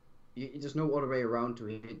Omega. There's no other way around to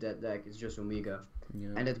hit that deck. It's just Omega.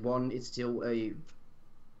 Yeah. And at one, it's still a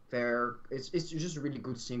fair. It's just a really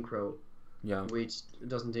good synchro. Yeah. Which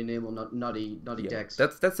doesn't enable nutty decks.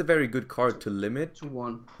 That's a very good card to limit. To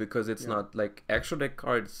one. Because it's not like extra deck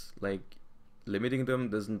cards. Like limiting them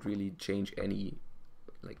doesn't really change any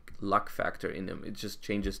like luck factor in them. It just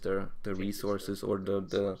changes the resources or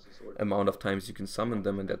the amount of times you can summon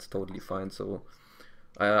them, and that's totally fine. So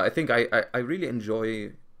I think I really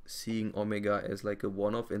enjoy seeing Omega as like a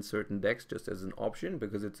one-off in certain decks, just as an option,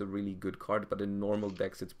 because it's a really good card. But in normal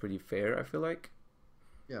decks, it's pretty fair, I feel like.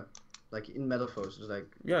 Yeah, like in Metaphors, it's like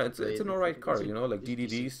it's an alright card, you know. Like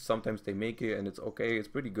DDDs, sometimes they make it, and it's okay. It's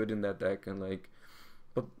pretty good in that deck, and like,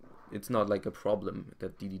 but it's not like a problem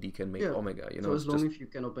that DDD can make Omega, you know. So as long as you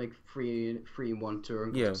cannot make three in one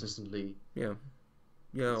turn consistently. Yeah,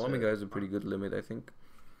 Omega is a pretty good limit, I think.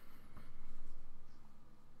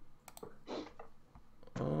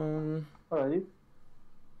 Alrighty.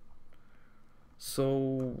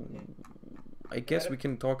 So I guess we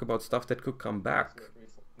can talk about stuff that could come back.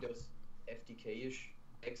 Those FTK-ish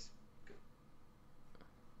decks.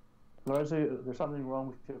 Lorenzo, there's something wrong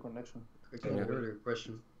with your connection. I can hear the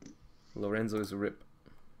question. Lorenzo is a rip.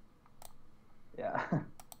 Yeah.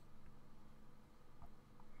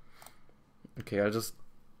 Okay, I'll just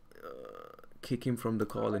kick him from the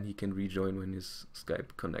call and he can rejoin when his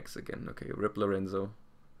Skype connects again. Okay, rip Lorenzo.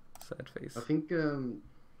 Sad face. I think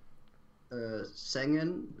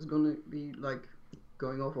Sengen is gonna be like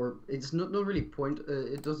going off, or it's not really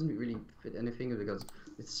it doesn't really fit anything because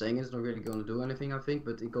it's Sengen is not really gonna do anything, I think,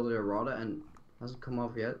 but it got the errata and hasn't come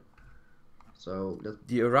off yet. So that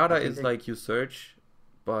the errata is like you search,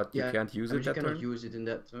 but you can't use it that turn. You cannot use it in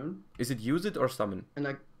that turn. Is it use it or summon? And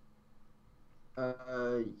like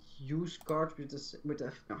use cards with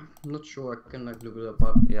I'm not sure. I can like look it up,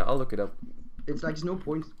 but yeah, I'll look it up. It's like there's no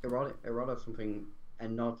point errata something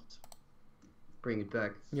and not bring it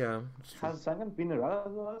back. Yeah. Has Sangan been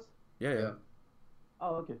errata to us? Yeah.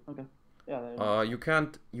 Oh, okay. Yeah. You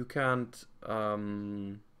can't you can't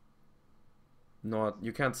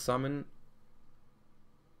summon.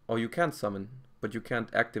 Oh, you can summon, but you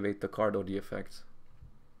can't activate the card or the effects.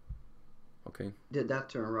 Okay. That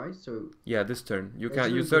turn, right? So yeah, this turn you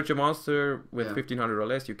can't. You search a monster with 1500 or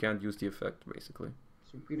less. You can't use the effect basically.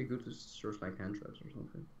 So pretty good to search like hand traps or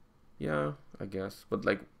something. Yeah, I guess. But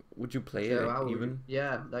like, would you play it even?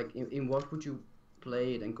 Like in what would you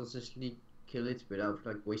play it and consistently kill it without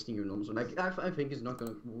like wasting your norms? Like I think it's not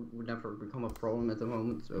gonna would never become a problem at the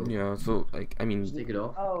moment. So yeah. So like I mean, just take it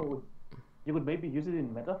off. Oh, you could maybe use it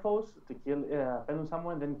in Metaphors to kill pendulum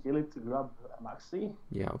someone, then kill it to grab a Maxi.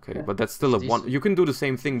 Yeah. Okay, but that's still a one. You can do the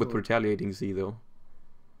same thing with retaliating Z though.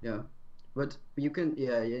 Yeah. But you can,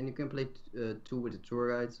 and you can play 2 with the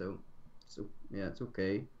tour guide, so it's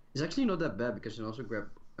okay. It's actually not that bad because you can also grab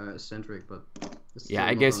eccentric, but yeah,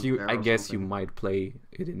 I guess you might play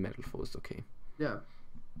it in Metal Force, okay. Yeah.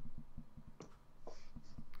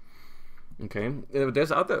 Okay,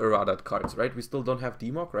 there's other errata cards, right? We still don't have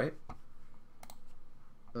Demok, right?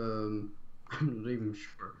 I'm not even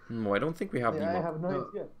sure. No, I don't think we have Demok. I have no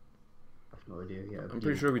idea. No idea. Yeah, I'm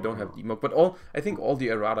pretty sure we don't have Demok, but I think all the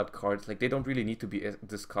errata cards, like, they don't really need to be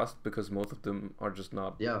discussed because most of them are just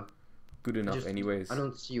not good enough anyways. I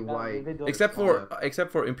don't see why. Except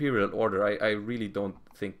for Imperial Order, I really don't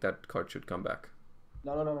think that card should come back.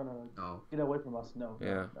 No. Get away from us. No.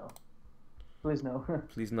 Yeah. No. Please no.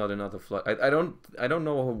 Please not another flood. I don't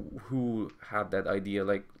know who had that idea.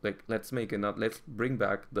 Like let's make another. Let's bring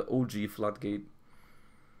back the OG floodgate.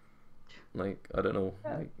 Like I don't know.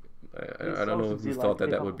 Yeah. Like I don't know who thought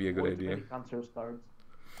that would be a good idea.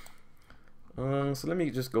 So let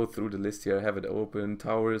me just go through the list here. I have it open.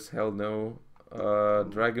 Towers, hell no.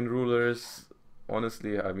 Dragon rulers.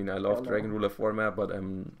 Honestly, I mean I love Dragon ruler format, but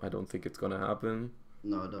I don't think it's gonna happen.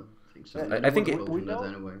 No, I don't think so. Yeah, I think we know,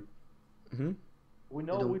 that anyway. We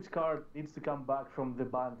know which card needs to come back from the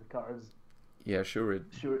banned cards. Yeah, sure it.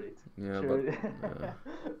 Yeah, sure but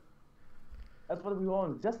that's what we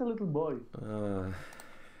want. Just a little boy.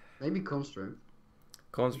 Maybe construct.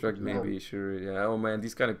 Construct maybe, sure. Yeah. Oh man,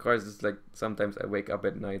 these kind of cards. It's like sometimes I wake up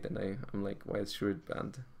at night and I'm like, why is Shurit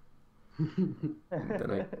banned?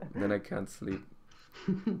 then I can't sleep.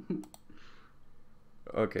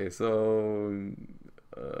 Okay, so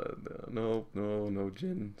no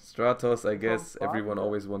Jin. Stratos, I guess everyone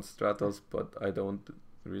always wants Stratos, but I don't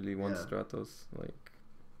really want Stratos.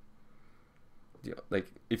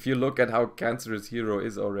 Like if you look at how cancerous Hero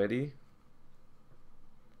is already.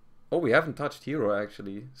 Oh, we haven't touched Hero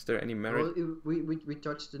actually. Is there any merit? Well, we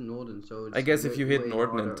touched the Northern, so it's I guess if you hit way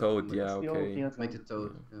Northern and harder. Toad, yeah, okay. Make the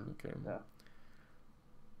Toad. Yeah. Okay. Yeah.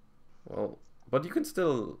 Well, but you can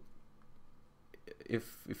still,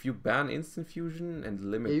 if you ban Instant Fusion and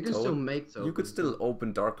limit you can Toad, still make Toad. you could still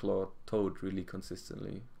open Darklaw Toad really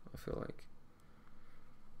consistently, I feel like.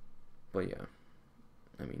 But yeah,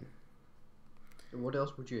 I mean. What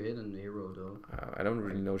else would you hit in Hero though? I don't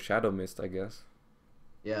really know. Shadow Mist, I guess.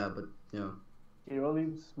 Yeah, but yeah. Hero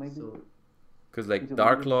leaves maybe. Because like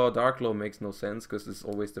Darklaw makes no sense because it's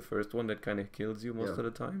always the first one that kind of kills you most of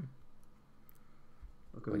the time.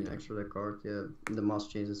 Okay, extra that card, yeah. The mass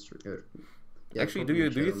changes. Yeah, actually, do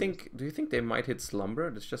you think they might hit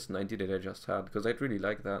Slumber? That's just 90 that I just had because I'd really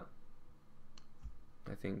like that.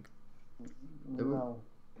 I think. No.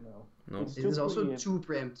 It is also too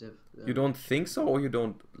preemptive. Yeah. You don't think so, or you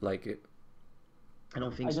don't like it? I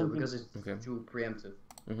don't think so because it's too preemptive.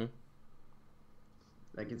 Mm-hmm.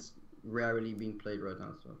 Like it's rarely being played right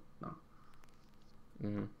now, so no.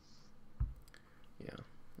 Mm-hmm. Yeah.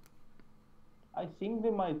 I think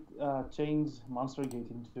they might change Monster Gate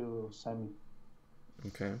into Semi.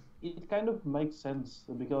 Okay. It kind of makes sense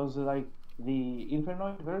because like the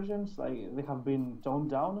Infernoid versions, like they have been toned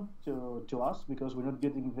down to us because we're not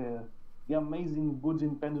getting the amazing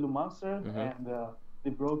Bujin Pendulum monster and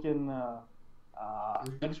the broken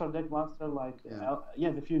extra deck monster like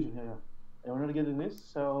the fusion and we're not getting this.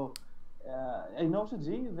 So in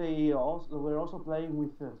OCG we're also playing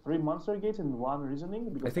with 3 monster gates and 1 reasoning.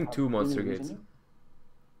 Because I think 2 monster gates.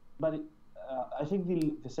 But I think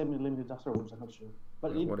the semi-limited afterwards. I'm not sure,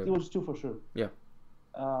 but it was 2 for sure. Yeah.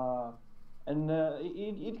 And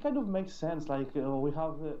it kind of makes sense. Like we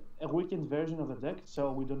have a weakened version of the deck,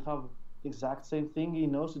 so we don't have the exact same thing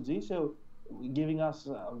in OCG. So giving us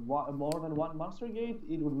more than 1 monster gate,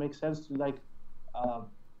 it would make sense to like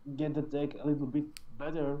get the deck a little bit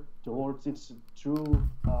better towards its true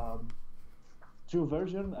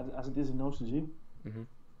version as it is in OCG. Mm-hmm.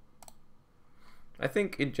 I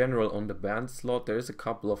think in general on the banned slot there is a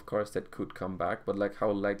couple of cards that could come back, but like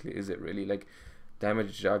how likely is it really? Like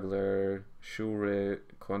Damage Juggler, Shure,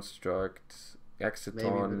 Construct,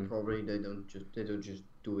 Exciton. Maybe probably they don't just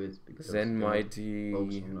do it because Zen Mighty.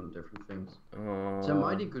 Focusing on different things. Zen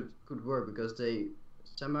Mighty could work because they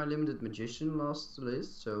semi-limited Magician last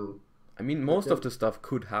list, so. I mean, most of the stuff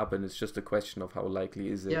could happen. It's just a question of how likely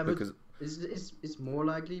is it. Yeah, because but it's more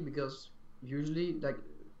likely because usually like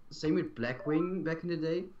same with Blackwing back in the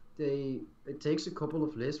day. It takes a couple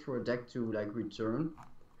of lists for a deck to like return,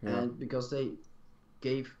 and because they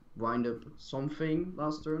gave wind up something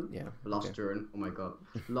last turn. Yeah. Last turn. Oh my god.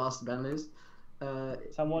 Last Banlist.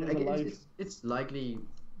 Someone alive. It's likely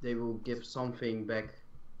they will give something back.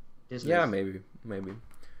 This yeah, list. maybe.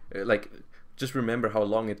 Like, just remember how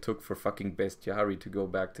long it took for fucking Bestiari to go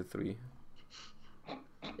back to 3.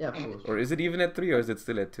 Yeah, of course. Or is it even at 3 or is it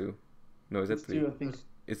still at 2? No, is it 3? 2, I think.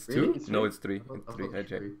 It's Really? 2? It's No, 3. it's 3. It's 3. I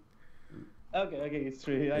checked. Okay, it's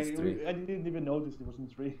 3. It's 3. I didn't even notice it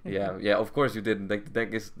wasn't 3. yeah, of course you didn't. Like the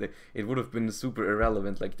deck it would have been super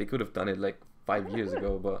irrelevant. Like they could have done it like 5 years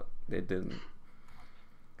ago, but they didn't.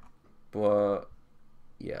 But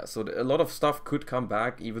yeah, so a lot of stuff could come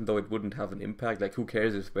back, even though it wouldn't have an impact. Like who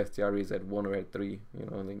cares if Bestiari is at 1 or at 3? You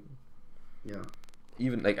know, like yeah.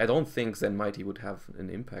 Even like I don't think Zen Mighty would have an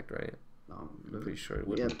impact, right? No, I'm pretty sure it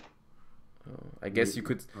wouldn't. Yeah. I guess you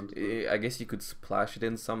could splash it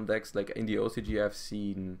in some decks. Like in the OCG, I've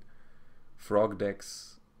seen frog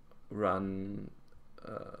decks run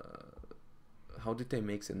how did they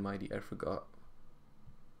make Zen Mighty? I forgot.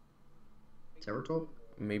 Terratop?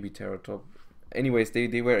 Maybe Terratop. Anyways,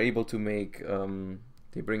 they were able to make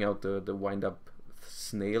they bring out the wind up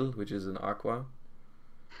snail, which is an aqua.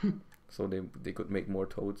 So they could make more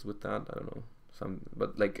toads with that. I don't know.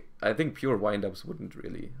 But like I think pure wind ups wouldn't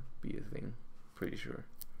really be a thing. Pretty sure.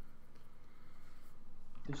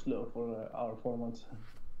 Too slow for our formats.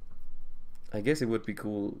 I guess it would be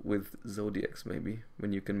cool with Zodiacs maybe,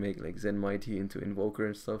 when you can make like Zen Mighty into Invoker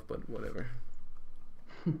and stuff, but whatever.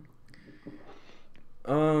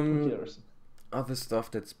 Other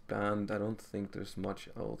stuff that's banned, I don't think there's much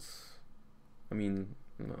else. I mean,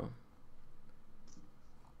 no.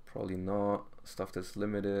 Probably not. Stuff that's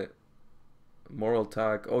limited. Moral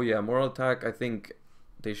Tag. Oh yeah, Moral Tag, I think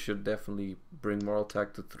they should definitely bring Moral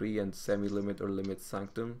Tag to 3 and semi-limit or limit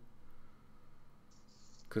Sanctum.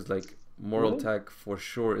 Because like, Moral Tag for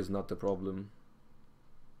sure is not the problem.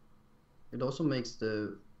 It also makes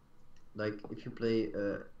the, like, if you play,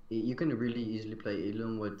 you can really easily play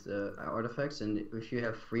Elon with artifacts, and if you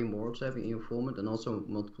have 3 Moral Tag in your format and also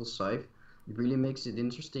multiple Scythe, it really makes it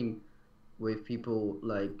interesting with people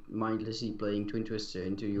like mindlessly playing Twin Twister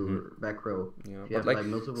into your back row. Yeah, but like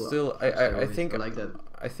multiple still, I think like that.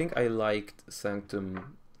 I think I liked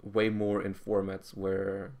Sanctum way more in formats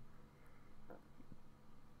where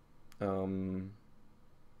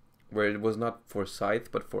it was not for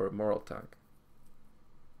Scythe but for Moral Tag.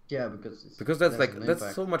 Yeah, because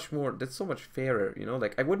that's so much more. That's so much fairer, you know.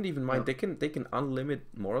 Like I wouldn't even mind. Yeah. They can unlimit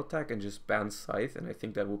Moral Tag and just ban Scythe, and I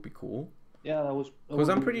think that would be cool. Yeah, that was. Because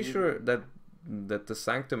I'm pretty sure that the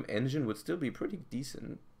Sanctum engine would still be pretty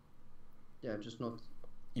decent. Yeah, just not.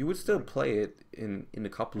 You would still play it in a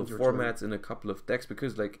couple of formats, in a couple of decks,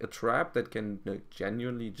 because like a trap that can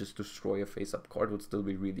genuinely just destroy a face-up card would still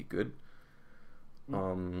be really good.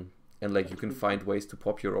 And like you can find ways to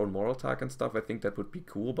pop your own Moral Tag and stuff. I think that would be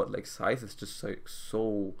cool. But like Scythe is just like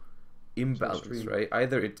so imbalanced, right?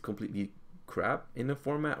 Either it's completely crap in a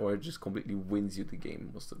format or it just completely wins you the game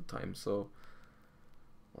most of the time. So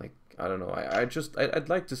like I don't know, I'd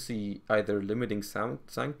like to see either limiting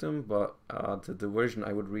Sanctum, but the version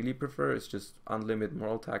I would really prefer is just unlimit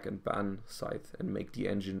Moral Tag and ban Scythe and make the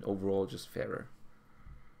engine overall just fairer.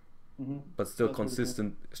 But still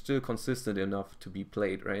consistent enough to be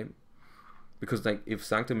played, right? Because like if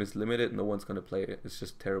Sanctum is limited, no one's gonna play it. It's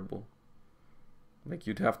just terrible. Like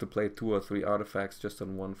you'd have to play 2 or 3 artifacts just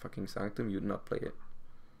on one fucking Sanctum. You'd not play it.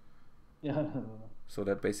 Yeah. So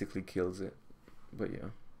that basically kills it. But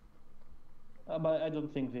yeah. But I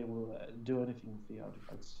don't think they will do anything with the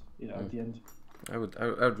artifacts. At the end. I would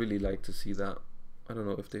really like to see that. I don't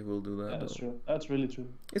know if they will do that. Yeah, that's true. That's really true.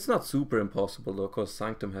 It's not super impossible though, because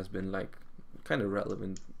Sanctum has been like kind of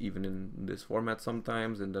relevant even in this format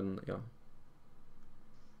sometimes, and then yeah.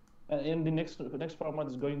 In the next format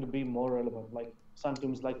is going to be more relevant. Like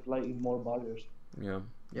Sanctum is like more barriers. Yeah.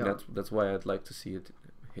 That's why I'd like to see it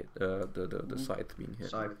hit the Scythe being hit.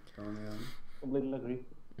 Scythe, Completely agree.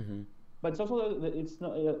 But it's also it's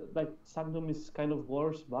not like Sanctum is kind of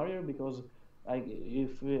worse barrier because like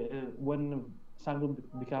if when Sanctum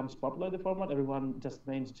becomes popular in the format, everyone just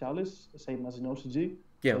mains Chalice, same as in OCG.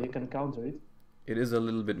 Yeah. So you can counter it. It is a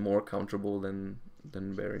little bit more counterable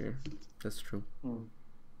than barrier. That's true.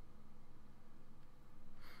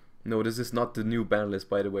 No, this is not the new ban list,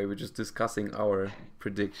 by the way. We're just discussing our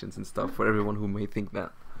predictions and stuff for everyone who may think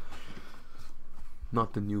that.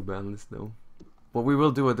 Not the new ban list, though. But we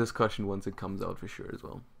will do a discussion once it comes out for sure as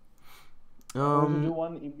well. We'll do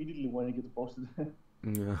one immediately when it gets posted.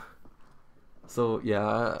 Yeah. So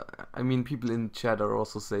yeah, I mean, people in chat are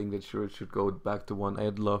also saying that sure it should go back to 1.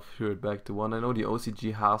 I'd love sure it back to 1. I know the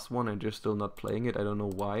OCG has one and they're still not playing it. I don't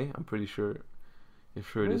know why. I'm pretty sure if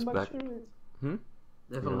sure it is back.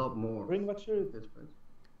 They have a lot more. Bring back sure.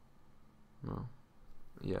 No.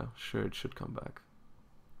 Yeah, sure it should come back.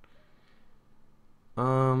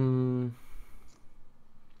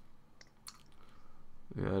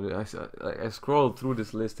 Yeah, I scrolled through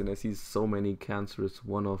this list and I see so many cancerous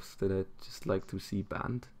one-offs that I just like to see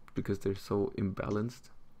banned because they're so imbalanced.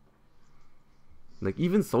 Like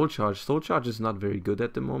even Soul Charge is not very good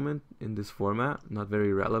at the moment in this format, not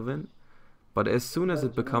very relevant. But as soon as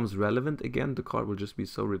it becomes relevant again, the card will just be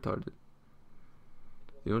so retarded.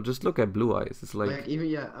 You know, just look at Blue Eyes. It's like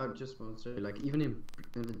even I just want to say like even in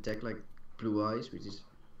the deck like Blue Eyes, which is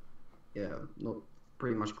not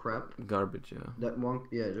pretty much crap. Garbage, yeah.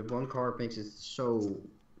 The one card makes it so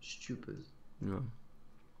stupid. Yeah.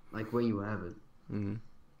 Like when you have it.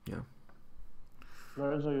 Yeah.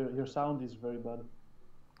 Lorenzo, your sound is very bad.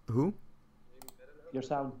 Who? Your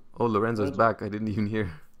sound. Oh, Lorenzo's back. I didn't even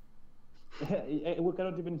hear. We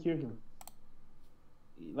cannot even hear him.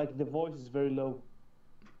 like the voice is very low.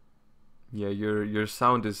 Yeah, your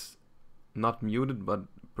sound is not muted, but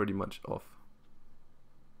pretty much off.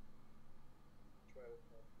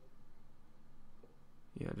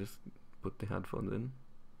 Yeah, just put the headphones in.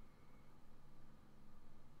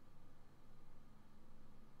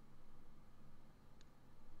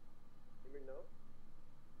 Hear me now?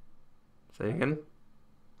 Say again?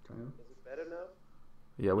 Kind of. Is it better now?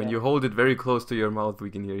 Yeah, when Yeah. you hold it very close to your mouth, we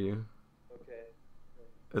can hear you. Okay.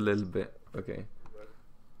 A little bit. Okay.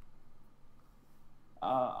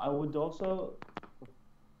 I would also.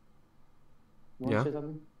 You want Yeah. to say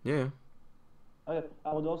something? Yeah.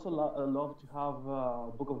 I would also love to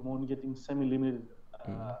have Book of Moon getting semi-limited,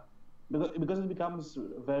 because it becomes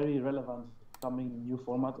very relevant coming in new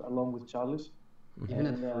format along with Charlie's. Even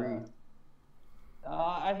at And, 3.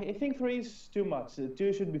 I think 3 is too much.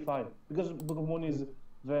 2 should be fine because Book of Moon is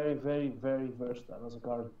very, very, very versatile as a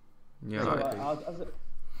card. Yeah. So Exactly.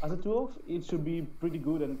 as a 12, it should be pretty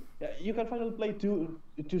good, and you can finally play two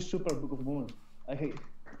super Book of Moon.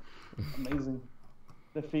 Amazing,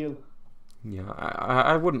 the feel. Yeah,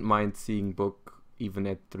 I wouldn't mind seeing Book even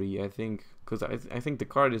at 3, I think, because I think the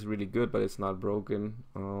card is really good, but it's not broken.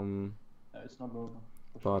 It's not broken.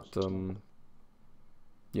 But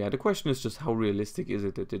yeah, the question is just how realistic is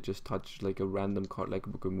it that they just touch like a random card like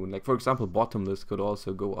Book of Moon? Like for example, Bottomless could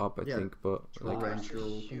also go up, I Yeah, think, but like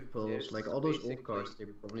Torrential, Compulse, like all those old basically- cards, they're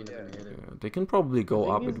probably not gonna hit it. yeah, they can probably go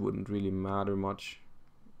thing up. is- It wouldn't really matter much.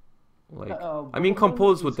 Like I Book mean, of Moon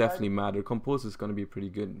Compose would is kind- definitely matter. Compose is gonna be pretty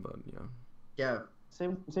good, but yeah. Yeah,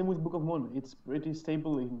 Same with Book of Moon. It's pretty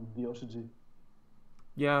stable in the OCG.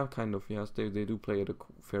 Yeah, kind of. Yes, they do play at a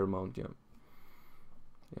fair amount. Yeah.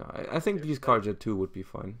 Yeah, I think these cards at 2 would be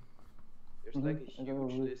fine. There's Mhm, like a I know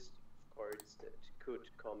huge what- list of cards that could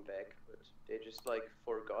come back, but they're just like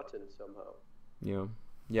forgotten somehow. Yeah.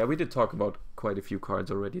 Yeah, we did talk about quite a few cards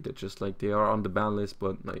already that just like they are on the ban list,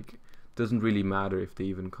 but like doesn't really matter if they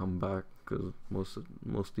even come back because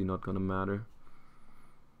mostly not gonna matter.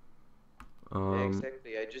 Yeah,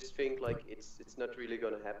 exactly. I just think like it's not really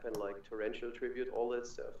gonna happen. Like Torrential Tribute, all that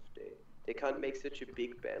stuff. They can't make such a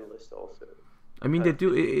big ban list. Also, I mean, they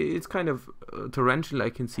do. It's kind of torrential. I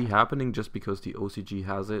can see happening just because the OCG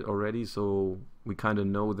has it already, so we kind of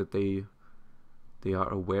know that they are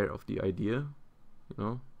aware of the idea, you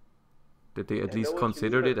know, that they at I least know what you mean,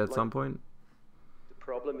 considered it but, at like, some point. the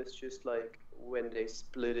problem is just like when they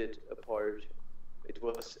split it apart. It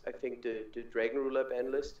was, I think, the Dragon Ruler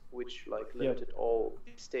ban list, which like limited all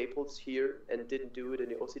staples here and didn't do it in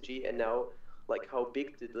the OCG, and now like how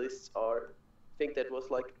big the lists are. I think that was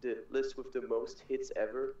like the list with the most hits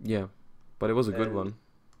ever. Yeah, but it was a good And- one.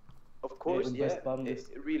 Of course, the yeah, best ban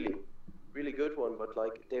list. really good one. But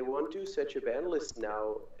like they won't do such a ban list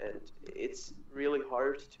now, and it's really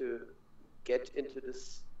hard to get into the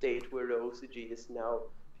state where the OCG is now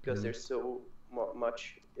because Yeah. there's so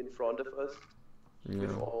much in front of us. With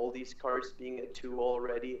Yeah, all these cards being at 2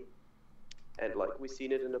 already, and like we've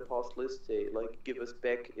seen it in the past list, they like give us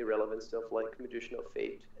back irrelevant stuff like Magician of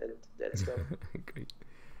Fate and that stuff. great.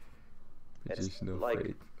 That's Magician of like-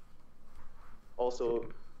 Fate. Also,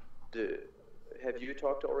 have you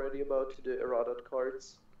talked already about the Eradat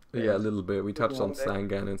cards? Yeah, a little bit. We touched on Back.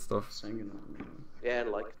 Sangan and stuff. Sangan. Yeah,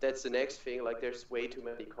 and like that's the next thing. Like there's way too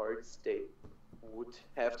many cards. They would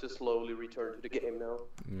have to slowly return to the game now.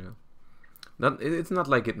 Yeah. It's not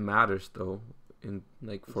like it matters though. In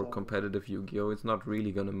like for Exactly. competitive Yu-Gi-Oh, it's not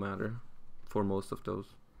really gonna matter for most of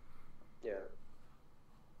those. Yeah.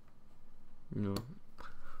 You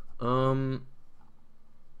know.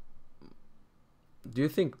 Do you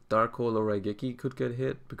think Dark Hole or Raigeki could get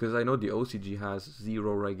hit? Because I know the OCG has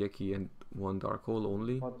 0 Raigeki and 1 Dark Hole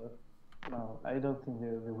only. What no, I don't think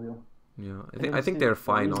they will. Yeah, I I think don't see they're the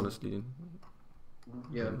fine, reason. honestly.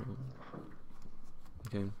 Yeah,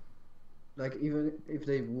 Okay. like even if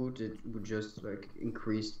they would, it would just like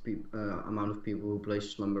increase amount of people who play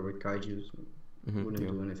Slumber with Kaijus. Wouldn't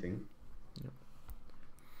do anything.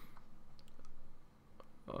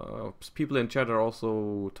 People in chat are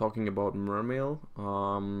also talking about Mermail.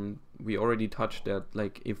 We already touched that,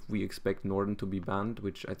 like, if we expect Norden to be banned,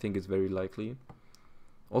 which I think is very likely.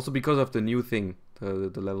 Also because of the new thing,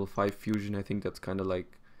 the level 5 fusion, I think that's kind of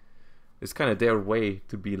like, it's kind of their way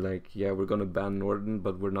to be like, yeah, we're gonna ban Norden,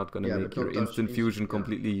 but we're not gonna Yeah, make but your don't touch instant instant, fusion yeah.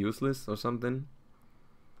 completely useless or something.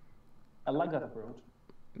 I like that approach.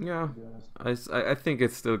 Yeah, To be honest. I think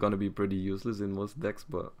it's still gonna be pretty useless in most decks,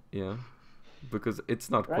 but yeah, because it's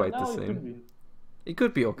not Right quite now the it same. could be. It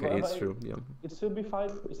could be okay. Well, It's I- true. Yeah. It still be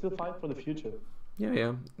fine. It's still fine for the future.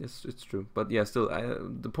 Yeah. It's true. But yeah, still,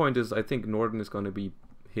 the point is, I think Norden is gonna be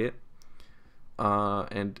hit.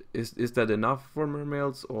 And is that enough for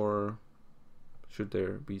mermails, or should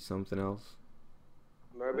there be something else?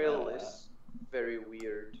 Mermail is very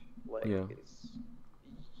weird. Like Yeah. it's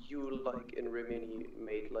you like in Rimini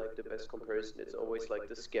made like the best comparison. It's always like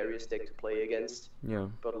the scariest deck to play against. Yeah.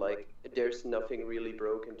 But like there's nothing really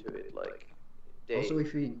broken to it. Like Also,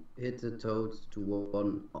 if we hit the toad to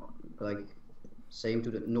one, like same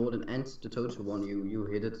to the northern end, the toad to one, you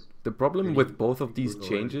hit it. The problem Really with both of these good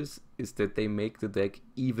already. changes is that they make the deck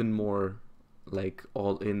even more like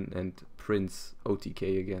all in and Prince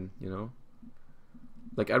OTK again, you know?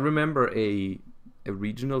 Like I remember a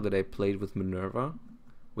regional that I played with Minerva,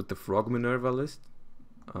 with the Frog Minerva list,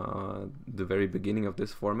 the very beginning of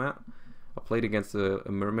this format. I played against a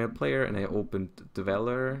Mermaid player and I opened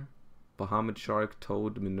Dweller, Bahamut Shark,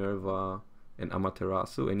 Toad, Minerva, and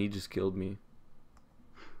Amaterasu, and he just killed me.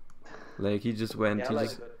 Like he just went, yeah,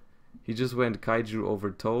 he just went Kaiju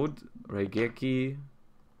over Toad, Raigeki,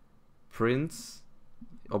 Prince.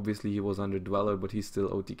 Obviously he was under Dweller, but he still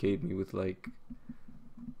OTK'd me with like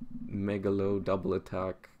mega low double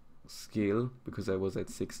attack scale because I was at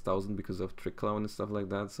 6,000 because of Trick Clown and stuff like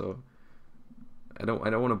that. So I don't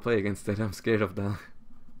want to play against that. I'm scared of that.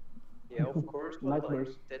 Yeah, of course. But Nightmares.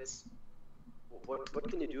 like, that's what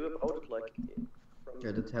can you do about it? Like,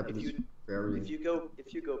 Yeah, that happens if rarely. you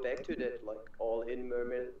go back to that like all-in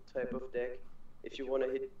mermaid type of deck, if you want to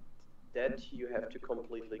hit that, you have to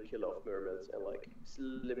completely kill off mermaids and like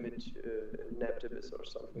limit Naptibus or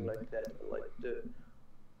something like that. And, like the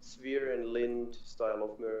Sphere and Lind style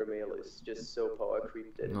of mermaid is just so power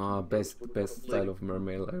creep that Best style of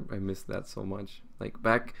mermail. I miss that so much. Like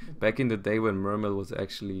back in the day when mermail was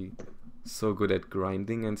actually so good at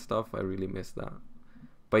grinding and stuff, I really miss that.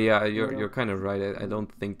 But yeah, you're kind of right. I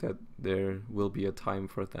don't think that there will be a time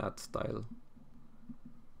for that style.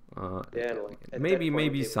 Yeah, like, at that maybe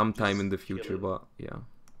point, they would sometime just in the kill future, it. but yeah.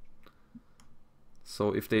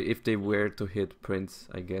 So if they were to hit Prince,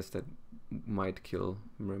 I guess that might kill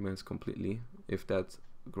mermaids completely if that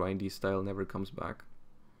grindy style never comes back.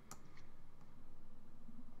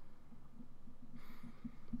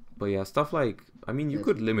 But yeah, stuff like, I mean, you Yes,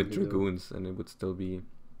 could limit you do. Dragoons and it would still be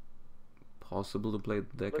possible to play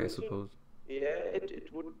the deck, I Limited? suppose. Yeah,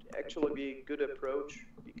 it would actually be a good approach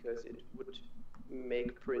because it would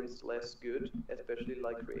make Prince less good, especially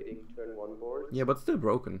like creating turn one boards. Yeah, but still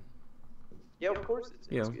broken. Yeah, of course, it's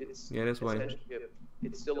Yeah, that's why. essentially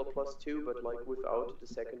it's still a +2, but like without the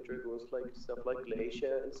second Dragoons, like stuff like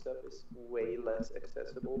Glacier and stuff is way less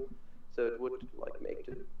accessible. So it would like make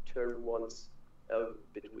the turn ones a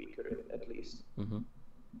bit weaker at least.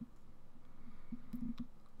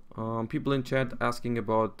 People in chat asking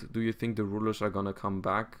about, do you think the rulers are gonna come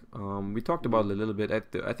back? We talked about it a little bit.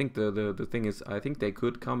 I think the thing is, I think they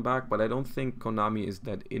could come back, but I don't think Konami is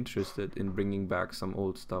that interested in bringing back some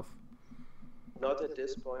old stuff. Not at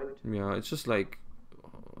this point. Yeah, it's just like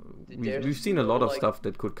There's we've seen a lot no, of like- stuff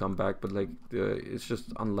that could come back, but like it's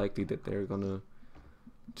just unlikely that they're gonna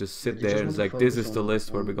just sit They there just and want it's to like, this focus is the on-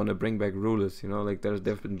 list where we're on- gonna bring back rulers. You know, like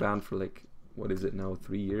they've been banned for like, what is it now,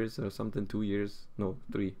 3 years or something, 2 years? No,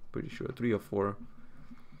 3, pretty sure, 3 or 4.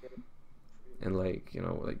 And like, you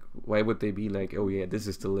know, like why would they be like, oh yeah, this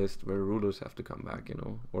is the list where rulers have to come back, you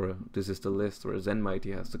know, or this is the list where Zen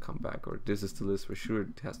Mighty has to come back, or this is the list where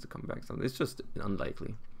Shurt has to come back. Something, it's just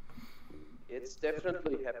unlikely. It's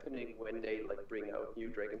definitely happening when they like bring out new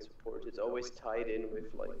Dragon support. It's always tied in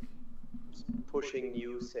with like pushing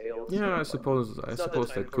new sales. Yeah, I Like, suppose it's not the time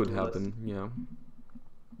that for could rulers. happen. Yeah.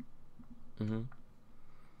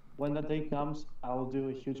 When that day comes, I will do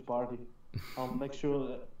a huge party. I'll make sure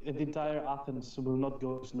that the entire Athens will not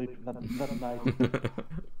go to sleep that night.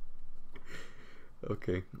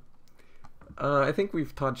 Okay. I think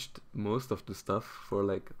we've touched most of the stuff for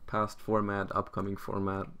like past format, upcoming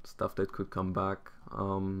format, stuff that could come back.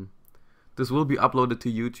 This will be uploaded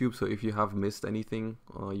to YouTube, so if you have missed anything,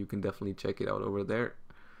 you can definitely check it out over there.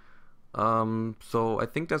 So I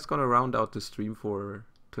think that's gonna round out the stream for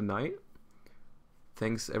tonight.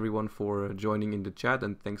 Thanks everyone for joining in the chat,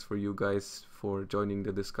 and thanks for you guys for joining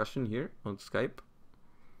the discussion here on Skype.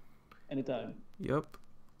 Anytime. Yep.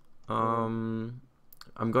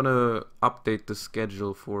 I'm gonna update the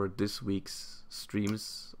schedule for this week's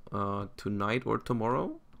streams tonight or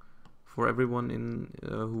tomorrow for everyone in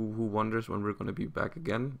who wonders when we're gonna be back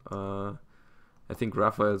again. I think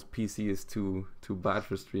Raphael's PC is too bad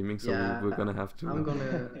for streaming, so Yeah, we're gonna have to. I'm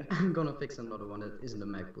gonna fix another one that isn't a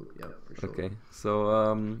MacBook. Yeah, for sure. Okay,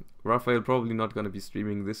 so Raphael probably not gonna be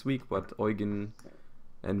streaming this week, but Eugen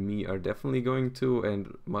and me are definitely going to,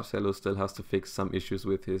 and Marcelo still has to fix some issues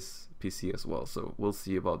with his PC as well, so we'll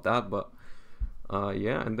see about that. But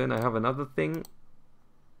Yeah, and then I have another thing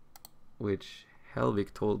which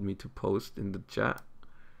Helvig told me to post in the chat.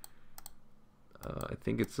 I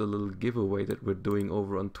think it's a little giveaway that we're doing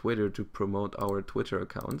over on Twitter to promote our Twitter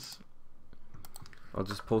accounts. I'll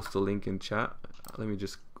just post a link in chat. Let me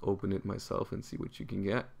just open it myself and see what you can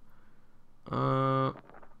get. Oh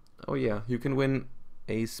yeah, you can win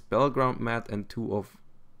a Spellground mat and 2 of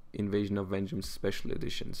Invasion of Vengeance special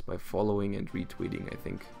editions by following and retweeting, I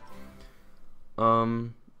think.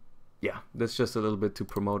 Yeah, that's just a little bit to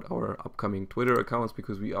promote our upcoming Twitter accounts,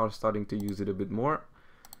 because we are starting to use it a bit more.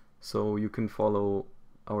 So you can follow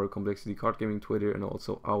our Complexity Card Gaming Twitter and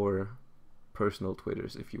also our personal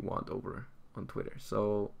Twitters if you want over on Twitter.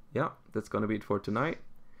 So yeah, that's gonna be it for tonight.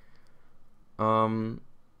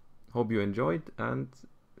 Hope you enjoyed, and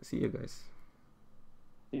see you guys.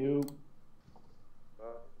 See you.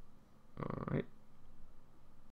 All right.